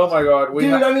the Rams. Oh my God, we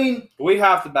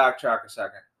have to backtrack a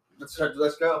second. Let's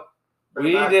go. Bring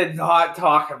We it back. did not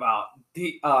talk about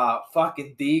the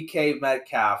fucking DK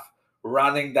Metcalf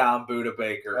running down Buda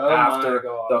Baker Oh my after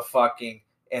God. the fucking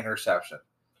interception.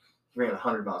 Ran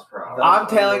 100 miles per hour. I'm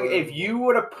telling you, if you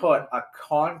would have put a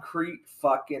concrete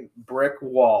fucking brick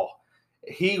wall,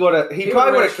 he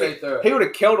probably would have he would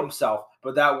have killed himself,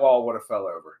 but that wall would have fell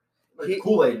over. Like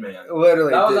Kool-Aid man.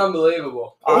 Literally, That was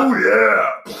unbelievable.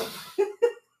 yeah.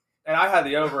 and I had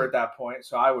the over at that point,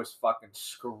 so I was fucking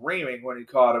screaming when he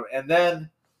caught him. And then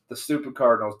the stupid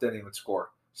Cardinals didn't even score.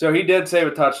 So he did save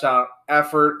a touchdown.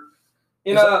 Effort.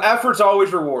 You know, Effort's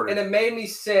always rewarded. and it made me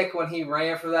sick when he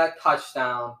ran for that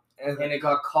touchdown. And it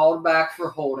got called back for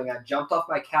holding. I jumped off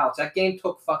my couch. That game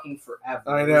took fucking forever.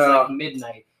 I It know. was like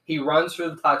midnight. He runs for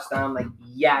the touchdown. Like,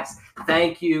 yes,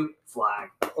 thank you, flag.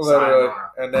 Literally.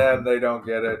 Sayonara. And then they don't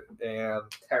get it. And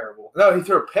Terrible. no, he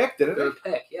threw a pick, didn't Good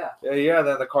he? pick, yeah. Yeah.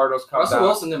 Then the Cardinals come Russell down.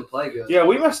 Wilson didn't play good. Yeah,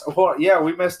 we missed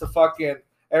the fucking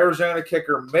Arizona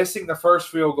kicker missing the first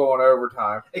field goal in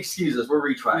overtime. Excuse us, we're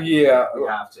retracting. Yeah. We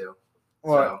have to.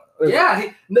 Well,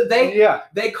 Yeah,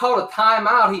 they called a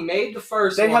timeout. He made the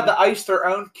first They one. had to ice their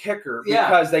own kicker Yeah.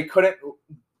 because they couldn't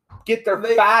get their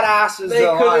They- fat asses They to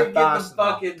the line couldn't get the fast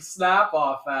enough. fucking snap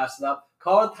off fast enough.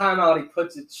 Call a timeout. He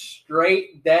puts it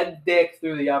straight dead dick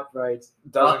through the uprights.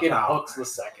 Doesn't Fucking count. hooks the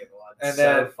second one. And So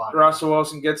then funny. Russell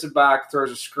Wilson gets it back, throws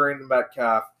a screen to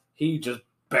Metcalf. He just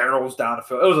barrels down the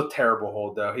field. It was a terrible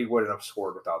hold, though. He wouldn't have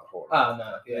scored without the hold. Oh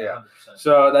no, Yeah. yeah, 100%.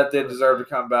 So that did deserve to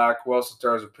come back. Wilson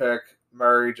throws a pick.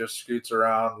 Murray just scoots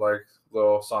around like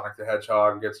little Sonic the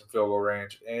Hedgehog, gets in field goal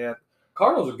range, and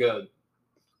Cardinals are good.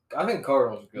 I think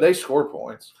Cardinals are good. they score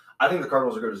points. I think the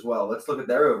Cardinals are good as well. Let's look at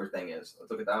their over thing is.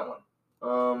 Let's look at that one.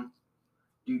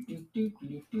 I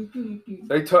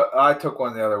took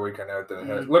one the other week. I know it didn't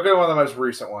hit. Look at one of the most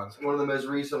recent ones. One of the most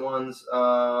recent ones.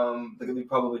 We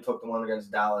probably took the one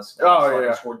against Dallas. Oh, fucking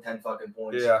yeah. Scored 10 fucking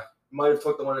points. Yeah, Might have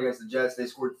took the one against the Jets. They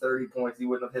scored 30 points. He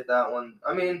wouldn't have hit that one.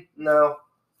 I mean, no.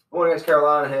 The one against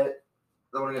Carolina hit.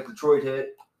 The one against Detroit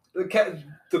hit.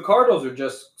 The Cardinals are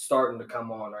just starting to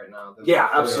come on right now. Yeah,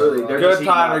 absolutely. They're good just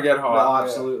time to heating get up. hot. No,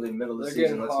 absolutely. Middle of the They're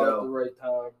season. getting Let's hot at the go. right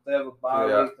time. They have a bye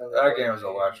Yeah, week. that game was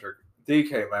electric.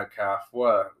 DK Metcalf,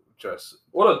 what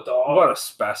What a dog. what a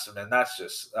specimen. That's Good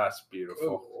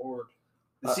beautiful. Lord.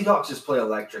 The Seahawks just play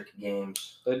electric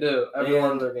games. They do. Every one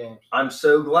of And- their games. I'm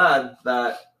so glad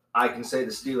that I can say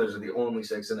the Steelers are the only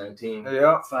 6-0 team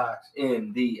Yeah, Facts.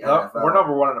 in the no, NFL. we're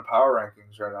number one in the power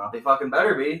rankings right now. They fucking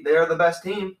better be. They are the best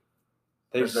team.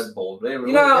 They've That's bold. They haven't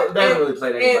You know, really, they haven't really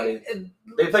played anybody. And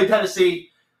They played Tennessee.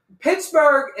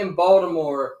 Pittsburgh and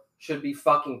Baltimore should be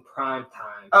fucking prime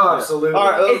time. Oh, absolutely. All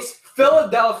right, It's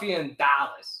Philadelphia and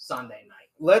Dallas Sunday night.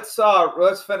 let's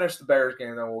finish the Bears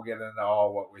game, then we'll get into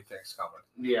all what we think's coming,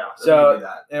 Yeah. So- let me do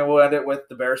that. and we'll end it with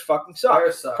the Bears fucking suck.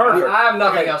 Bears suck. Perfect. I have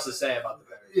nothing Okay. else to say about the Bears.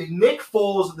 Nick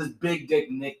Foles, this big dick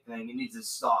Nick thing, he needs to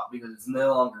stop because it's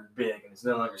no longer big and it's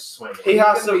no longer swinging. He He's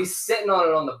has gonna to- be sitting on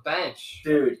it on the bench.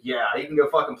 Dude, yeah, he can go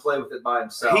fucking play with it by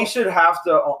himself. He should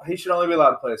only be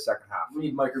allowed to play the second half. We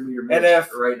need micrometer And Mitch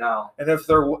if- right now. And if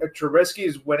Trubisky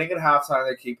is winning at halftime,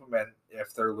 they keep him in.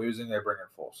 If they're losing, they bring in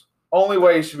Foles. Only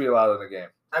way he should be allowed in the game.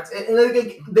 That's it.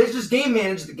 And they just game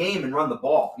manage the game and run the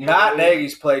ball. You know Matt what I mean?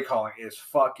 Nagy's play calling is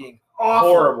fucking Awful.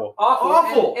 horrible. Awful.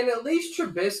 Awful. And at least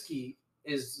Trubisky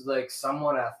is like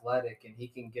somewhat athletic and he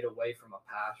can get away from a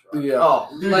pass rush. Yeah. Oh,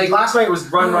 dude, Like- last night was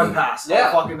run pass.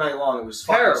 Yeah. All fucking night long. It was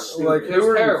fucking Terrible. stupid. Like, It who was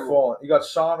are you terrible. fooling? You got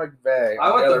Sean McVay. I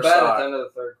on went the to other bed at the side. end of the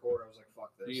third quarter. I was like,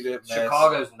 fuck this. You didn't miss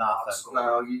Chicago's not nothing. scoring.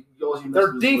 No, all you missed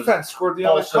Their was defense scored the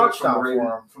only false hope touchdown for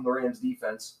them. from the Rams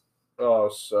defense. Oh,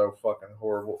 so fucking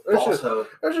horrible. It's False just, hope.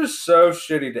 it's just so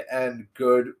shitty to end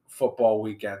good football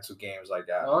weekends with games like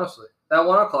that. Honestly, that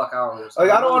 1 o'clock hour was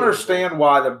Like, I don't unbelievable. understand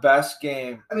why the best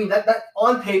game, I mean, that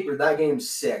on paper, that game's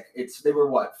sick. They were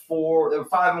what, 4? They were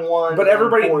 5-1. but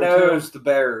everybody 4-2. knows the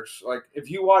Bears. Like, if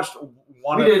you watched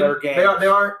one We of didn't. their games, They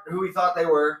aren't who we thought they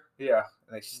were. yeah,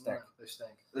 and they stink. Yeah, they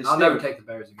stink. They I'll stink. never take the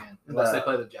Bears again unless No. they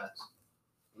play the Jets.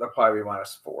 They'll probably be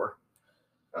 -4.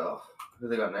 Oh, who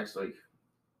they got next week?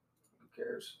 Who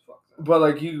cares? Fuck them. But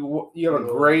like you have a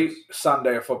Yeah. great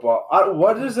Sunday of football.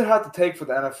 What does it have to take for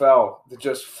the NFL to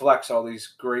just flex all these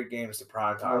great games to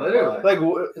prime time? Literally. Like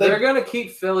They're gonna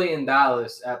keep Philly and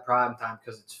Dallas at prime time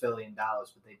because it's Philly and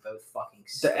Dallas, but they both fucking the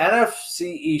stink. NFC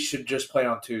East should just play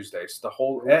on Tuesdays. The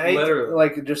whole Literally.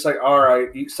 like just like all right,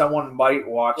 someone might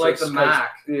watch Like this the 'cause-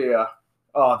 Mac. Yeah.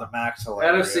 Oh, the Mac's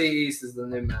hilarious. NFC East is the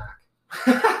new Mac.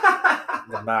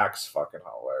 The Mac's fucking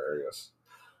hilarious.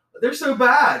 They're so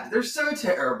bad. They're so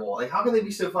terrible. Like, how can they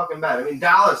be so fucking bad? I mean,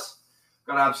 Dallas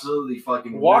got absolutely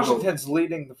fucking Washington's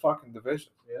leading the fucking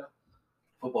division.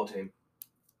 football team.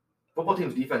 Football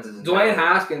team's defense is Dwayne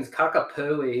Haskins,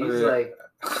 Kakapui, he's Yeah. like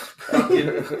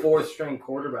fucking fourth string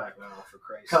quarterback now for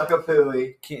Christ's sake.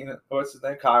 Kakapui. Keenan, what's his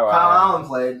name? Kyle Kyle Allen. Allen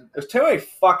played. There's too many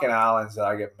fucking Allens that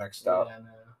I get mixed up. Yeah, I know.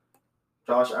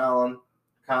 Josh Allen.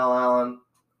 Kyle Allen.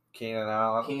 Keenan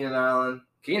Allen. Keenan Allen.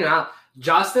 Keenan Allen.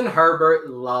 Justin Herbert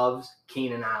loves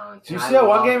Keenan Allen. Did you And see I that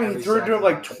one love game he every threw to him second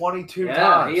like of it. 22 Yeah,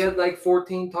 times? he had like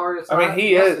 14 targets. I mean,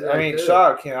 he is. I yesterday, mean, too.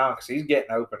 shout out Keenan Allen because he's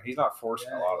getting open. He's not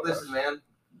forcing a lot of Listen, those. man.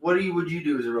 What would you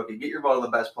do as a rookie? Get your ball to the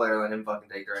best player, let him fucking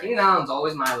take the reins. Keenan Allen's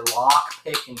always my lock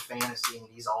pick in fantasy, and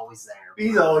he's always there.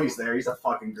 He's always there. He's a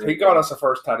fucking great He got us a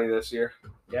first tutty this year.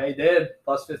 Yeah, he did.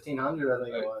 Plus 1,500, I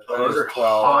think it was. Oh, those are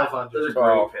 12. 500. Those are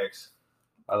 12. great picks.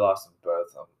 I lost them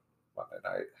both on Monday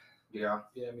night. Yeah.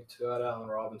 Yeah, me too. I had Allen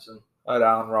Robinson. I had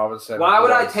Allen Robinson. Why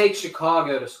would I take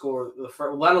Chicago to score the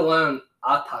first, let alone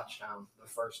a touchdown, the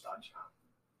first touchdown?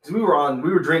 Because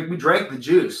we drank the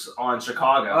juice on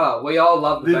Chicago. Oh, we all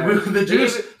love the Bears. The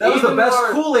juice. Even- That was the even best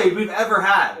our- Kool-Aid we've ever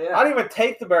had. Yeah. I didn't even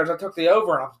take the Bears. I took the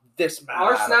over, and I'm this mad.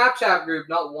 Our at 'em. Snapchat group,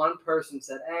 not one person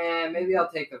said, maybe I'll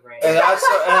take the Rams. And that's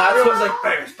Everyone's when, like,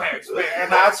 Bears.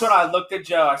 and that's when I looked at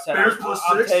Joe. I said, Bears plus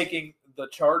I'm 6? taking the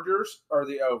Chargers or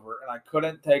the over, and I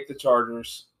couldn't take the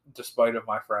Chargers despite of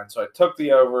my friend. So I took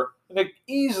the over, and it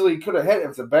easily could have hit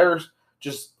if the Bears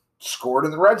just scored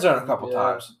in the red zone a couple Yeah,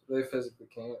 times. They physically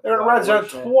can't. They're in the red zone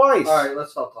twice. All right,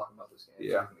 let's stop talking about this game.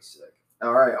 It's Yeah. making me sick.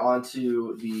 All right, on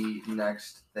to the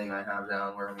next thing I have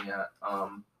down. Where are we at?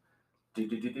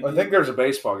 I think there's a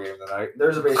baseball game tonight.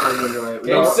 there's a baseball game tonight. We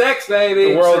Game got 6,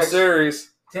 baby. The World 6.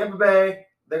 Series. Tampa Bay.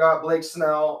 They got Blake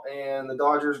Snell, and the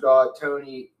Dodgers got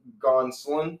Tony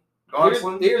Gonsolin.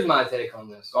 Here's my take on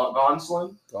this.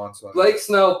 Gonsolin. Blake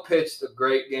Snell pitched a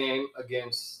great game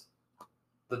against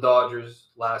the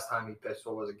Dodgers last time he pitched.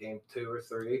 What was it, game 2 or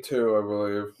 3? 2, I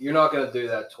believe. You're not going to do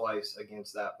that twice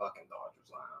against that fucking Dodgers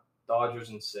lineup. Dodgers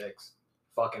in 6.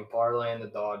 Fucking parlaying the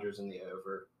Dodgers in the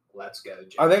over. Let's go,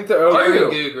 Jerry. I think the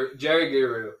over. Jerry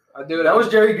Guru. I do it. That was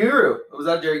Jerry Guru. Was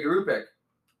that Jerry Guru pick?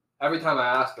 Every time I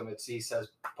ask him, he says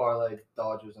parlay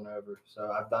Dodgers and over.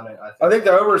 So I've done it. I think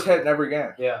the over's hitting every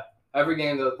game. Yeah. Every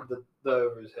game the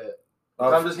overs hit.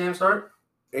 What time does this game start?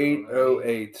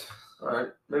 8:08 All right.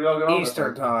 Maybe I'll get on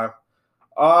Eastern this time.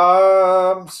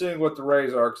 I'm seeing what the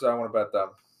Rays are because I want to bet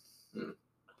them.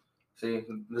 See,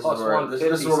 this Plus is where this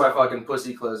is 150 where my something. fucking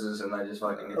pussy closes, and I just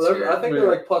fucking get scared. I think they're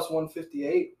like plus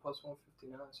 158, plus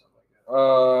 159, something like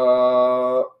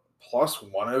that. Plus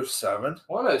 107.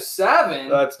 107?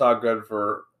 That's not good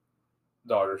for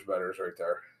Dodgers bettors right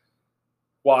there.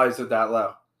 Why is it that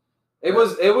low? It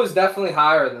was definitely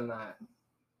higher than that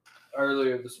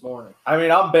earlier this morning. I mean,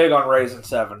 I'm big on raising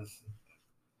 7.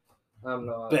 I'm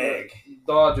not. Big.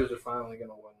 Dodgers are finally going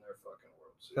to win their fucking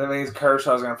World Series. That means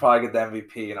Kershaw's going to probably get the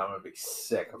MVP, and I'm going to be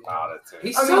sick about it, too.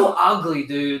 He's so ugly,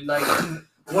 dude. Like,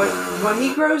 when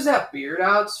he grows that beard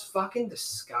out, it's fucking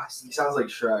disgusting. He sounds like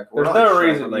Shrek. There's Well, not no Shrek,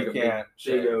 reason but like you a big can't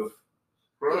big shave. oaf.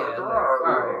 Yeah, like, all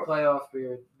right, playoff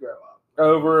beard, grow up.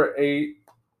 Over 8,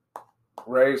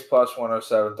 Rays plus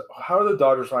 107. How are the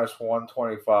Dodgers minus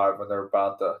 125 when they're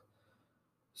about to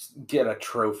get a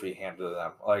trophy handed to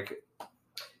them? Like,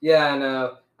 Yeah, I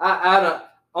know. I don't.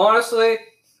 Honestly,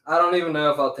 I don't even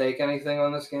know if I'll take anything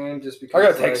on this game just because. I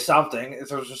got to like, take something.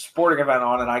 There's a sporting event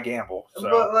on, and I gamble. So.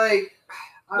 But like,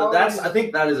 I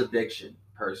think that is addiction,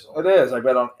 personally. It is. I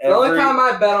bet on every. The only time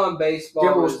I bet on baseball.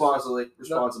 Gamble responsibly.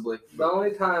 The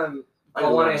only time. I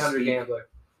Call know 1-800-GAMBLER.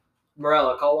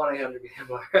 Morella, call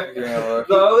 1-800-GAMBLER. Yeah,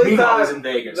 The only Meanwhile, I time. was in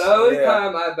Vegas. The only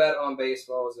time I bet on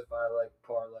baseball is if I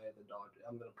parlay the Dodgers.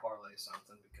 I'm gonna parlay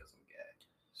something because I'm gay.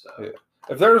 So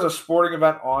If there was a sporting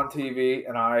event on TV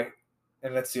and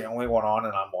it's the only one on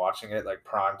and I'm watching it like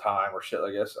prime time or shit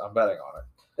like this, I'm betting on it.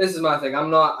 this is my thing.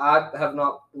 I have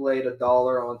not laid $1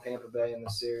 on Tampa Bay in the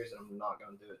series, and I'm not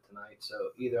gonna do it tonight. So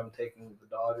either I'm taking the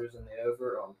Dodgers in the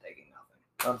over, or I'm taking nothing.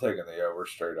 I'm taking the over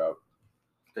straight up.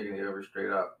 Taking the over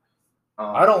straight up.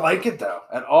 I don't like it though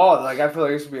at all. Like I feel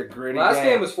like this would be a gritty Last game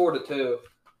game. was 4-2.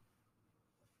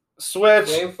 Switch.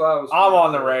 Game 5 was. I'm 4-2.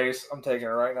 on the Rays. I'm taking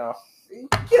it right now.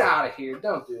 Get out of here!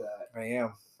 Don't do that. I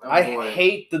am. Oh, I boy.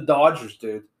 hate the Dodgers,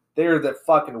 dude. They're the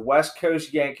fucking West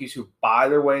Coast Yankees who buy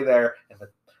their way there, and at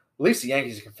least the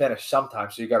Yankees can finish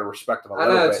sometimes. So you got to respect them a I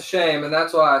little know bit. it's a shame, and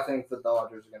that's why I think the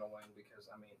Dodgers are gonna win because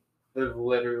they're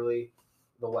literally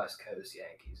the West Coast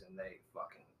Yankees, and they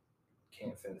fucking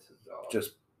can't finish the job.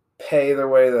 Just pay their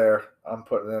way there. I'm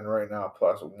putting it in right now.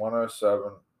 Plus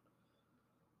 107,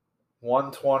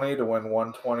 120 to win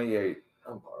 128.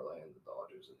 I'm parlaying the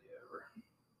Dodgers in the over.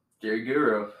 Jerry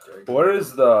Guru. What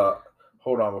is the?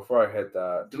 Hold on, before I hit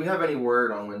that, Do we have any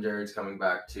word on when Jared's coming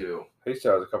back to? he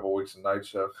still has a couple weeks of night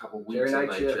shift. A couple weeks Jerry of night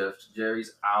night shift. shift.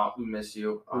 Jerry's out. We miss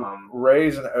you.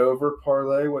 Raise an over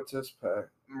parlay. What's this pay?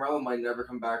 Morello might never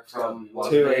come back from Las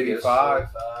 285.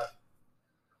 Vegas.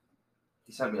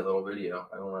 He sent me a little video.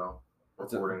 I don't know.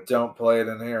 Recording. Don't play it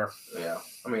in here. Yeah.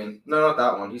 I mean, no, not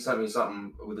that one. He sent me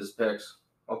something with his picks.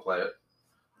 I'll play it.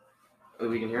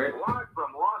 We can hear it. Live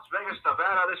from Las Vegas,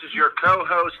 Nevada, this is your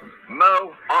co-host,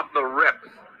 Mo Off the Rip.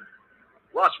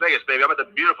 Las Vegas, baby. I'm at the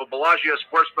beautiful Bellagio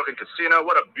Sportsbook and Casino.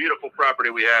 What a beautiful property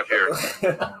we have here.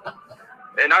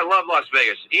 And I love Las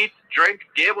Vegas. Eat, drink,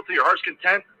 gamble to your heart's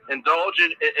content, indulge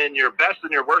in your best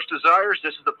and your worst desires.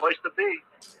 This is the place to be.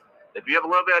 If you have a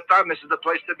little bit of time, this is the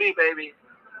place to be, baby.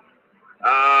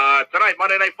 Tonight,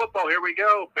 Monday Night Football. Here we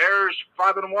go. Bears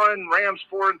 5-1, Rams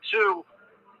 4-2.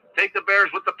 Take the Bears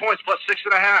with the points plus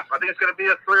 6.5. I think it's going to be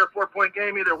a 3 or 4 point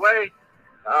game either way.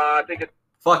 I think it's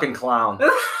Fucking clown.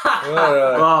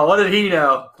 Wow, what did he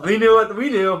know? We knew what we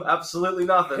knew. Absolutely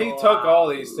nothing. He took all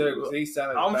these too because he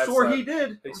sent it. I'm sure he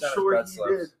did. He I'm sent sure us he bet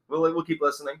did. slips. We'll keep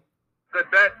listening. good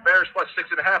bet. Bears plus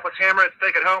 6.5. Let's hammer it.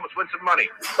 Take it home. Let's win some money.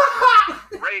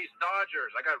 Rays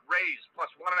Dodgers. I got Rays plus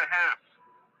 1.5.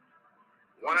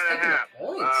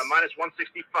 1.5. Minus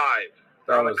 165.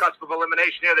 They're on the cusp of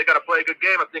elimination here. They got to play a good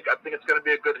game. I think it's going to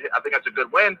be a good. I think that's a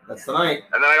good win. That's tonight.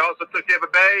 And then I also took Tampa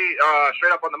Bay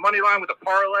straight up on the money line with a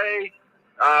parlay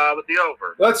with the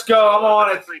over. Let's go. I'm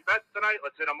on it. 3 bets tonight.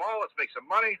 Let's hit them all. Let's make some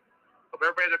money. Hope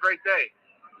everybody has a great day.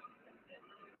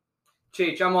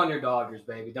 Cheech, I'm on your Dodgers,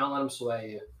 baby. Don't let them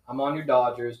sway you. I'm on your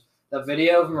Dodgers. The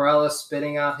video of Morella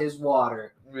spitting out his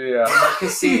water Yeah. in the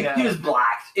casino He was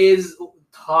black. is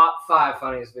top 5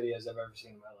 funniest videos I've ever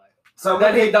seen in my life. So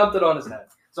Then he dumped it on his head.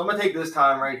 I'm gonna take this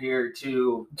time right here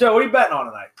to. Joe, what are you betting on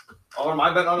tonight? Oh, am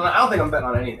I betting on? I don't think I'm betting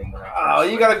on anything tonight. Oh,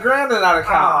 you got a grand in that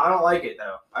account. I don't like it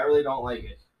though. I really don't like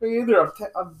it. Me either.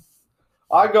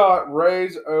 I got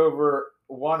Rays over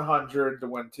 100 to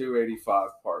win 285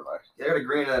 parlay. I got a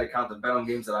grand in that account to bet on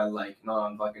games that I like, not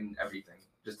on fucking everything.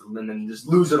 And then just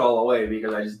lose it all away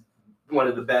because I just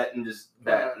wanted to bet and just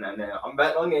bet. And then I'm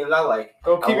betting on games I like.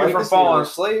 Go keep I like you from the falling Steelers.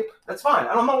 asleep. That's fine.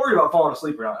 I'm not worried about falling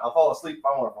asleep or not. I'll fall asleep if I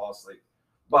want to fall asleep.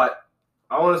 But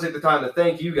I want to take the time to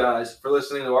thank you guys for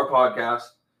listening to our podcast,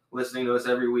 listening to us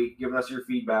every week, giving us your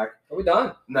feedback. Are we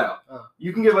done? No. Oh.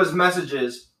 You can give us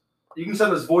messages. You can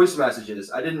send us voice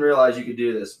messages. I didn't realize you could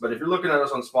do this, but if you're looking at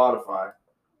us on Spotify,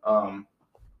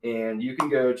 and you can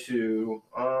go to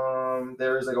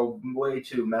there is like a way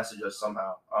to message us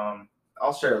somehow.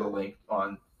 I'll share the link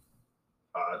on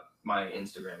my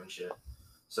Instagram and shit.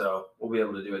 So we'll be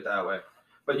able to do it that way.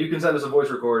 But you can send us a voice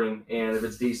recording, and if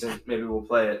it's decent, maybe we'll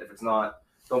play it. If it's not,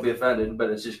 don't be offended, but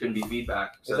it's just going to be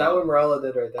feedback. So. Is that what Morella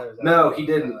did right there? Is that No, he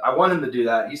didn't. I want him to do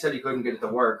that. He said he couldn't get it to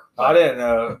work. I didn't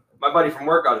know. My buddy from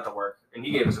work got it to work, and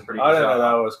he gave us a pretty good I didn't know shout.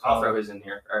 that was I'll throw coming. his in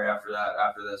here right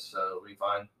after this, so it'll be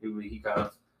fine. He kind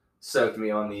of soaked me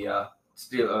on the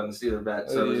Steeler bet,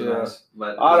 so it was Yeah. nice.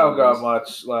 But I don't got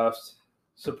much left.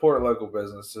 Support local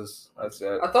businesses. That's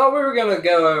it. I thought we were going to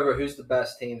go over who's the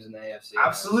best teams in the AFC.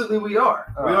 Absolutely, we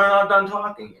are. Oh. We are not done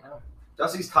talking yet.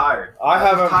 Dusty's tired. I Dusty's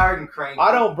haven't- tired and cranky.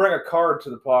 I don't bring a card to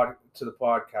the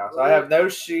podcast. I have no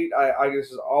sheet. I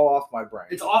this is all off my brain.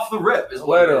 It's off the rip. Is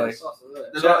what Literally. it is.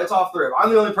 It's off the rip.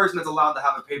 I'm the only person that's allowed to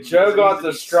have a paper. Joe because got it needs the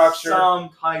to be structure. Some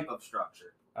type of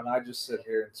structure. And I just sit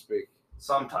here and speak.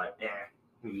 Some type. Yeah.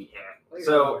 Yeah.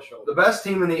 So the best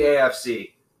team in the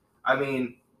AFC. I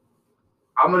mean,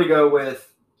 I'm gonna go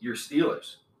with your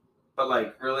Steelers, but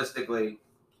like realistically,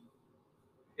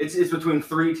 it's between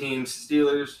 3 teams: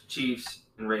 Steelers, Chiefs,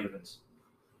 and Ravens.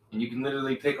 And you can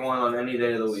literally pick one on any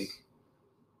day of the week.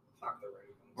 Fuck the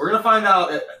Ravens. We're gonna find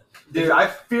out, dude. I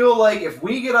feel like if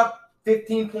we get up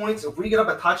 15 points, if we get up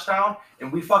a touchdown,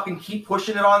 and we fucking keep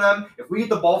pushing it on them, if we get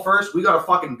the ball first, we gotta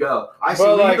fucking go. I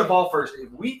say we get the ball first.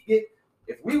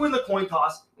 If we win the coin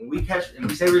toss and we catch and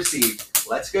we say receive,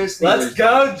 let's go Steelers. Let's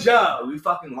go, Joe. We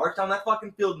fucking march down that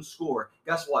fucking field and score.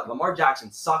 Guess what? Lamar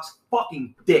Jackson sucks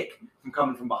fucking dick from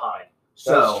coming from behind.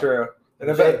 So That's true. And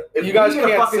if you guys we get a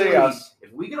can't fucking see lead, us.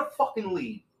 If we get a fucking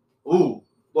lead, ooh,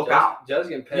 look out. Joe's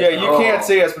getting pissed. Yeah, you Oh. can't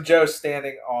see us, but Joe's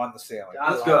standing on the ceiling.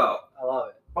 Let's go. I love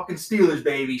it. Fucking Steelers,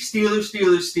 baby.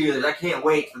 Steelers. I can't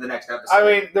wait for the next episode. I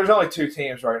mean, there's only 2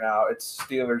 teams right now. It's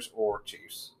Steelers or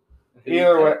Chiefs.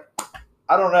 Either way,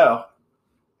 I don't know.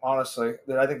 Honestly,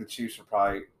 I think the Chiefs are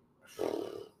probably.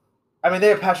 I mean, they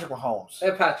have Patrick Mahomes. They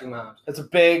have Patrick Mahomes. It's a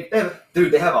big.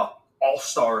 they have a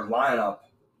all-star lineup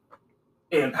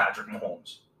in Patrick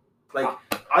Mahomes. Like,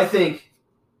 I think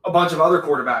a bunch of other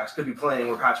quarterbacks could be playing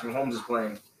where Patrick Mahomes is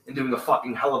playing and doing a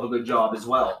fucking hell of a good job as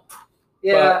well.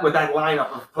 Yeah. But with that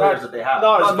lineup of players that they have.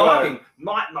 not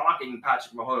knocking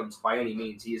Patrick Mahomes by any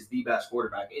means. He is the best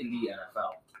quarterback in the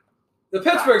NFL. The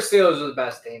Pittsburgh Steelers are the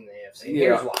best team in the AFC. Yeah.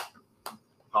 Here's why.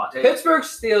 Hot take. Pittsburgh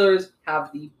Steelers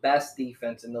have the best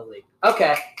defense in the league.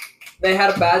 Okay. They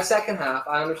had a bad second half.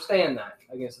 I understand that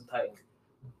against the Titans.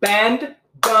 Bend,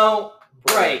 don't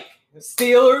break.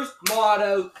 Steelers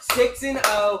motto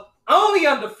 6-0. Only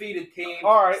undefeated team.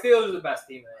 All right. Steelers are the best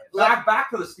team in the AFC. Back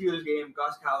to the Steelers game.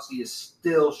 Gostkowski is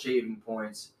still shaving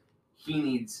points.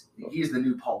 He's the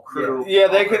new Paul Crew. Yeah,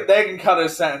 they can cut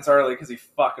his sentence early because he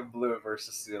fucking blew it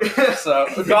versus Steelers. So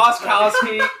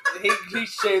Gostkowski, he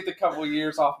shaved a couple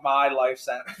years off my life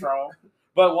sentence from him.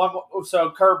 But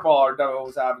so curveball or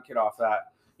devil's advocate off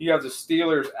that. You have the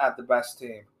Steelers at the best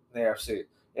team in the AFC.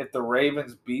 If the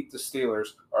Ravens beat the Steelers,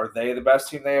 are they the best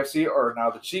team in the AFC, or are now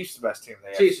the Chiefs the best team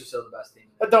in the AFC? Chiefs are still the best team.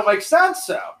 That don't make sense,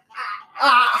 though.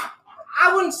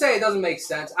 I wouldn't say it doesn't make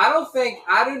sense. I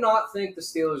do not think the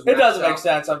Steelers. It doesn't make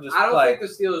sense. I don't think the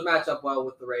Steelers match up well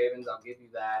with the Ravens. I'll give you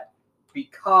that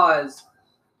because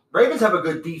Ravens have a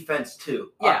good defense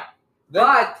too. Yeah,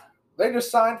 but they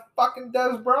just signed fucking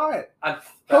Dez Bryant. He'll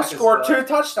He'll score 2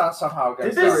 touchdowns somehow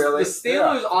against Did they them. really? The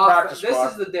Steelers' Yeah, offense. practice This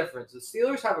squad. is the difference. The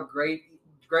Steelers have a great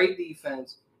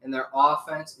defense, and their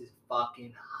offense is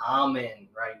fucking humming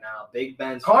right now. Big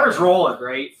Ben's Connor's playing rolling.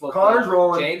 Great football. Connor's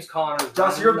rolling. James Conner.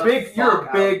 Justin, you're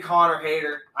a big Connor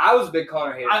hater. I was a big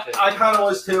Conner hater too. I kind of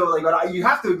was too. Like, but you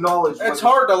have to acknowledge It's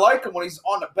hard to like him when he's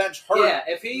on the bench hurt Yeah,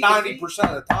 if he 90%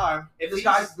 of the time.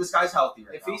 This guy's healthy.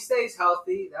 Right If now. he stays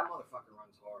healthy, that motherfucker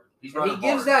runs hard. He's And he running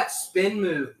gives hard. that spin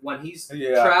move when he's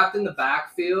Yeah. trapped in the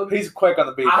backfield. He's quick on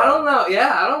the beat. I don't know.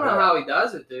 Yeah, I don't know Yeah. how he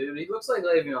does it, dude. He looks like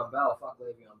Le'Veon Bell. Fuck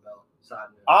Le'Veon Bell. Side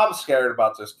note. I'm scared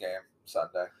about this game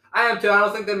Sunday. I am too. I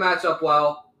don't think they match up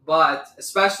well, but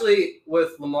especially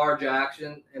with Lamar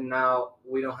Jackson, and now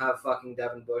we don't have fucking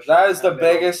Devin Bush. That is the in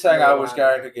middle- biggest thing I middle was line.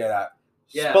 going to get at.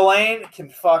 Yeah. Spillane can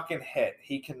fucking hit.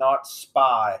 He cannot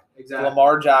spy Exactly.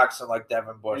 Lamar Jackson like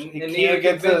Devin Bush. And He neither can't can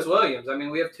get Vince to. Williams. I mean,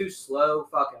 we have 2 slow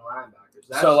fucking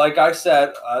linebackers. So, like I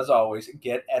said, as always,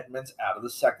 get Edmonds out of the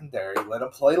secondary. Let him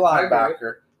play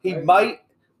linebacker. He I agree. might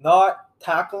not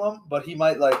tackle him, but he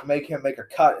might make him make a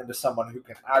cut into someone who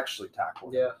can actually tackle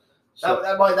him. yeah. So,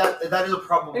 that is a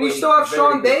probably. And you still have a very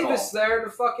Sean good Davis call. there to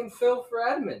fucking fill for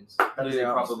Edmonds. That is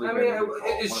Yeah. probably. I very mean, good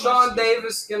call. is One of Sean my-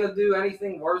 Davis gonna do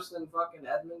anything worse than fucking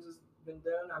Edmonds has been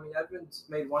doing? I mean, Edmonds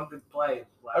made one good play.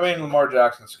 I mean, Lamar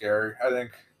Jackson's scary. I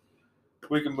think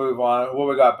we can move on. What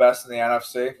we got best in the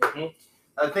NFC?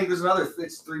 I think there's another.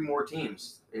 It's 3 more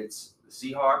teams. It's the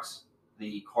Seahawks,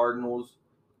 the Cardinals,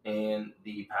 and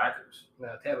the Packers.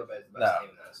 No, Tampa Bay's the best No. team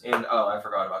in this. And I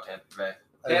forgot about Tampa Bay.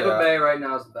 Tampa Yeah. Bay right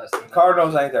now is the best team.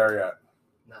 Cardinals ain't there yet.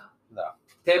 No.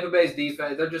 Tampa Bay's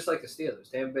defense, they're just like the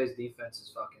Steelers. Tampa Bay's defense is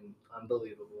fucking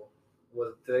unbelievable.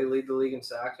 Do they lead the league in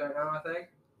sacks right now, I think?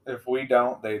 If we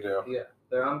don't, they do. Yeah.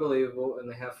 They're unbelievable, and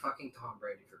they have fucking Tom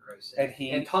Brady, for Christ's sake.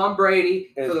 And Tom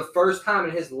Brady, is- for the first time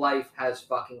in his life, has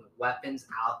fucking weapons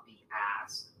out the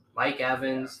ass. Mike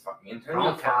Evans, Fucking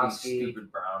Antonio fucking Gronkowski,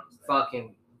 stupid Browns.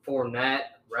 fucking Fournette,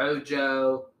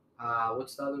 Rojo,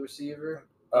 what's the other receiver?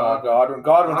 Godwin's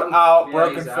out, Yeah,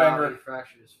 broken he's out. finger. He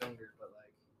fractured his finger, but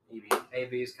like Maybe.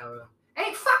 AB's coming.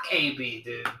 Hey, fuck AB,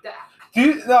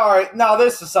 dude. All right, now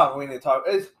this is something we need to talk.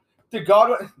 Did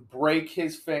Godwin break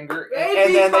his finger?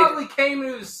 And then probably came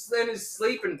in his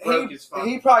sleep and broke his fucking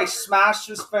He probably finger. smashed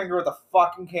his finger with a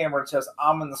fucking camera and says,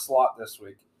 "I'm in the slot this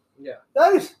week." Yeah.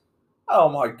 That is. Oh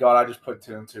my God! I just put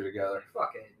 2 and 2 together.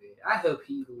 Fuck AB. I hope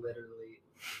he literally.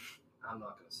 I'm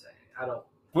not gonna say. I don't.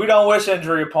 We don't wish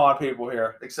injury upon people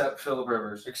here, Except Phillip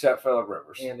Rivers. except Phillip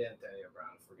Rivers. And Antonio Brown.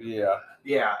 Yeah.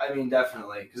 Yeah, I mean,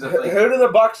 definitely. Because Who do the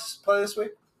Bucks play this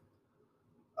week?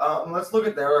 let's look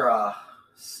at their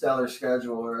stellar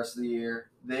schedule the rest of the year.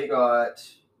 They got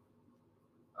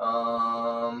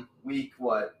week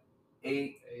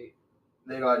 8.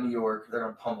 They got New York. They're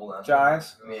gonna pummel them.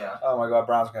 Giants. Yeah. Oh my God!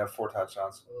 Brown's gonna have 4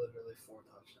 touchdowns. Literally 4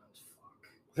 touchdowns. Fuck.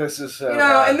 This is so. You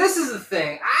know, and this is the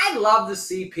thing. I love to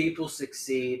see people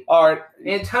succeed. All right.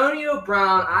 Antonio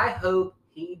Brown. I hope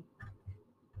he.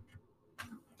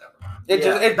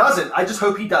 It doesn't. I just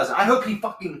hope he doesn't. I hope he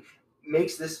fucking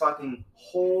makes this fucking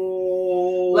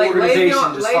whole Like organization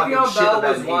Le'Veon, just fucking Le'Veon shit Bell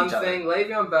about was each one other. thing.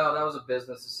 Le'Veon Bell, that was a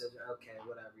business decision. Okay,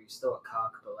 whatever. He's still a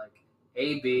cock, but like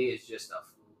AB is just a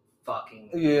fucking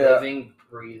living,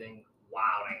 breathing, wild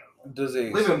animal.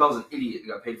 Disease. Le'Veon Bell's an idiot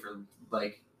who got paid for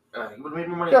like he would have made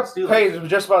more money Yeah, than Steelers. paid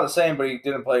just about the same, but he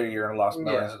didn't play a year and lost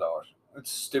millions Yeah. of dollars. It's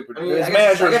stupid. I mean, His I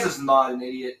manager. guess it's not an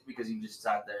idiot because he just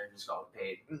sat there and just got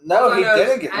paid. No, he All I know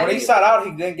didn't is get. When he any- sat out,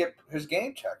 he didn't get his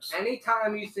game checks.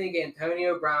 Anytime you think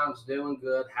Antonio Brown's doing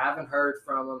good, haven't heard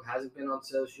from him, hasn't been on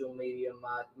social media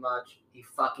much, he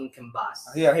fucking combusts.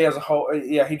 Yeah, he has a whole.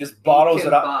 Yeah, he just bottles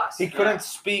it up. Combusts, He couldn't yeah.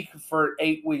 speak for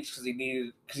 8 weeks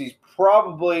because he's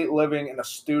probably living in a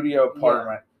studio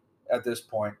apartment at this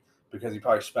point because he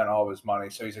probably spent all of his money.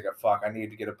 So he's like, "Fuck, I need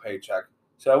to get a paycheck."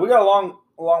 So we got a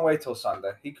long way till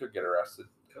Sunday. He could get arrested.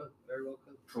 Could, very well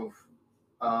could. Oof.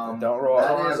 Don't roll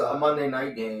That out. is a Monday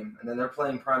night game, and then they're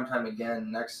playing primetime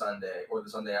again next Sunday or the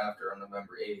Sunday after on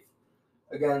November 8th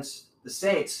against the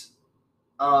Saints.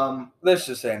 This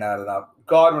just ain't adding up.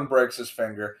 Godwin breaks his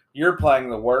finger. You're playing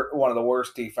one of the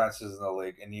worst defenses in the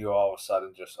league, and you all of a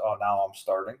sudden just, now I'm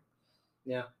starting.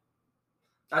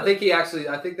 I think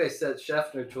they said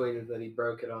Scheffner tweeted that he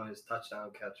broke it on his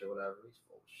touchdown catch or whatever. He's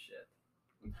full of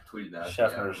shit. Tweeted that.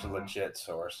 Scheffner's a legit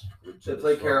source. They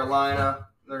play Carolina.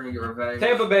 They're gonna get revenge.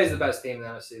 Tampa Bay's the best team in the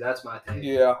NFC. That's my take.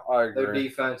 Yeah, I agree. Their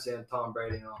defense and Tom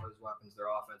Brady and all his weapons, their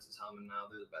offense is humming now.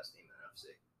 They're the best team in the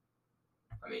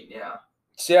NFC. I mean, yeah.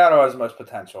 Seattle has the most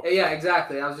potential. Yeah,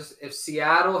 exactly. If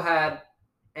Seattle had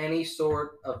any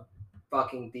sort of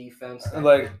fucking defense that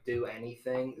Like, could do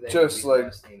anything, they just would be the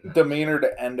like best team in the demeanor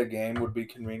to end a game would be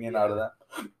convenient out of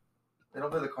that. They don't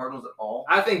play the Cardinals at all.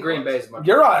 I think Green Bay's much.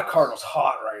 You're on Cardinals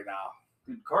hot right now.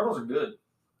 Dude, Cardinals are good.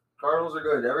 Cardinals are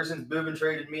good. Ever since Boobin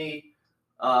traded me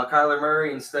Kyler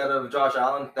Murray instead of Josh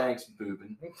Allen, thanks,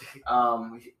 Boobin.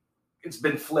 It's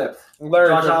been flipped.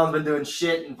 Josh Allen's been doing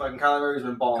shit, and fucking Kyler Murray's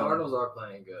been balling. Cardinals are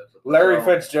playing good. Larry So-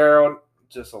 Fitzgerald,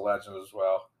 just a legend as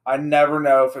well. I never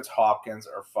know if it's Hopkins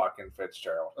or fucking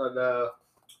Fitzgerald.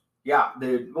 Yeah,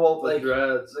 dude. Well, The like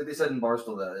dreads. they said in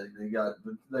Barstool, that they got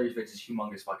Larry Fitz's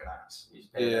humongous fucking ass. You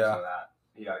just pay attention Yeah. to that.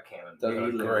 He got a cannon. Does He a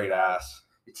literally- great ass.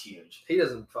 It's huge. He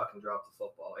doesn't fucking drop the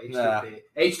football. H2P. Nah.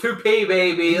 H2P,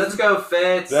 baby. Let's go,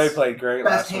 Fitz. They played great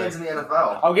Best last week. hands in the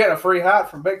NFL. I'm getting a free hat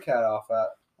from Big Cat off that.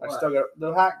 I What? still got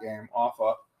the hat game off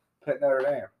of Pitt Notre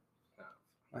Dame.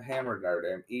 Oh. I hammered Notre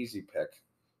Dame. Easy pick.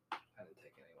 I didn't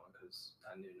take anyone because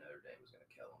I knew Notre Dame was going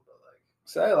to kill him, but like.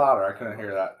 Say it louder. I couldn't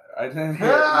hear that. I didn't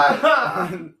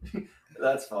hear it.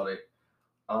 That's funny.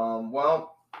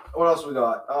 Well, what else we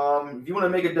got? If you want to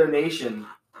make a donation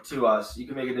to us, you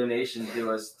can make a donation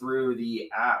to us through the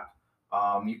app.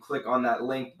 You click on that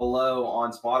link below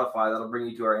on Spotify. That'll bring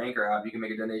you to our Anchor app. You can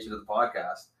make a donation to the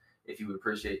podcast if you would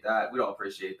appreciate that. We'd all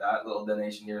appreciate that. Little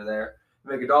donation here or there.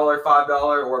 Make $1, $5,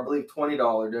 or I believe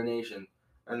 $20 donation.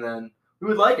 And then we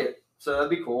would like it. So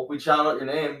that'd be cool. We'd shout out your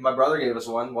name. My brother gave us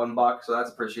 $1, so that's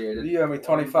appreciated. You owe me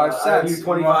 25 I owe cents. you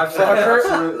 25 cents. motherfucker.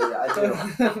 Absolutely, I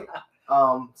do.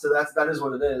 So that is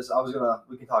what it is.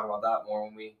 We can talk about that more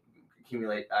when we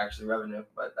accumulate actually revenue,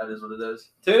 but that is what it is.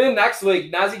 Tune in next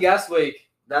week. Nazi Guest Week.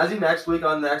 Nazi next week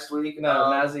on next week.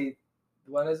 No, Nazi.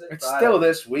 When is it? It's Friday. still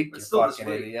this week, you It's still this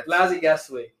fucking week. idiot. Nazi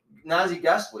Guest Week. Nazi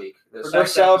guest week. We're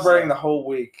next celebrating episode. the whole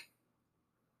week.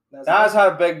 Nazi Nas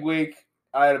had a big week.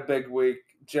 I had a big week.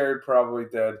 Jared probably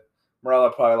did. Morella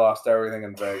probably lost everything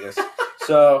in Vegas.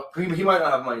 So, He might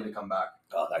not have money to come back.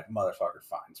 that motherfucker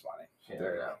finds money.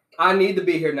 There you go. I need to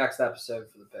be here next episode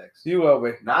for the picks. You will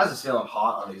be. Naz is feeling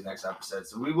hot on these next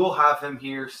episodes, so we will have him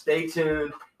here. Stay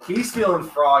tuned. He's feeling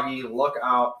froggy. Look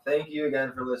out. Thank you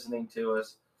again for listening to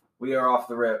us. We are off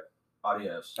the rip.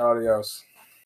 Adios. Adios.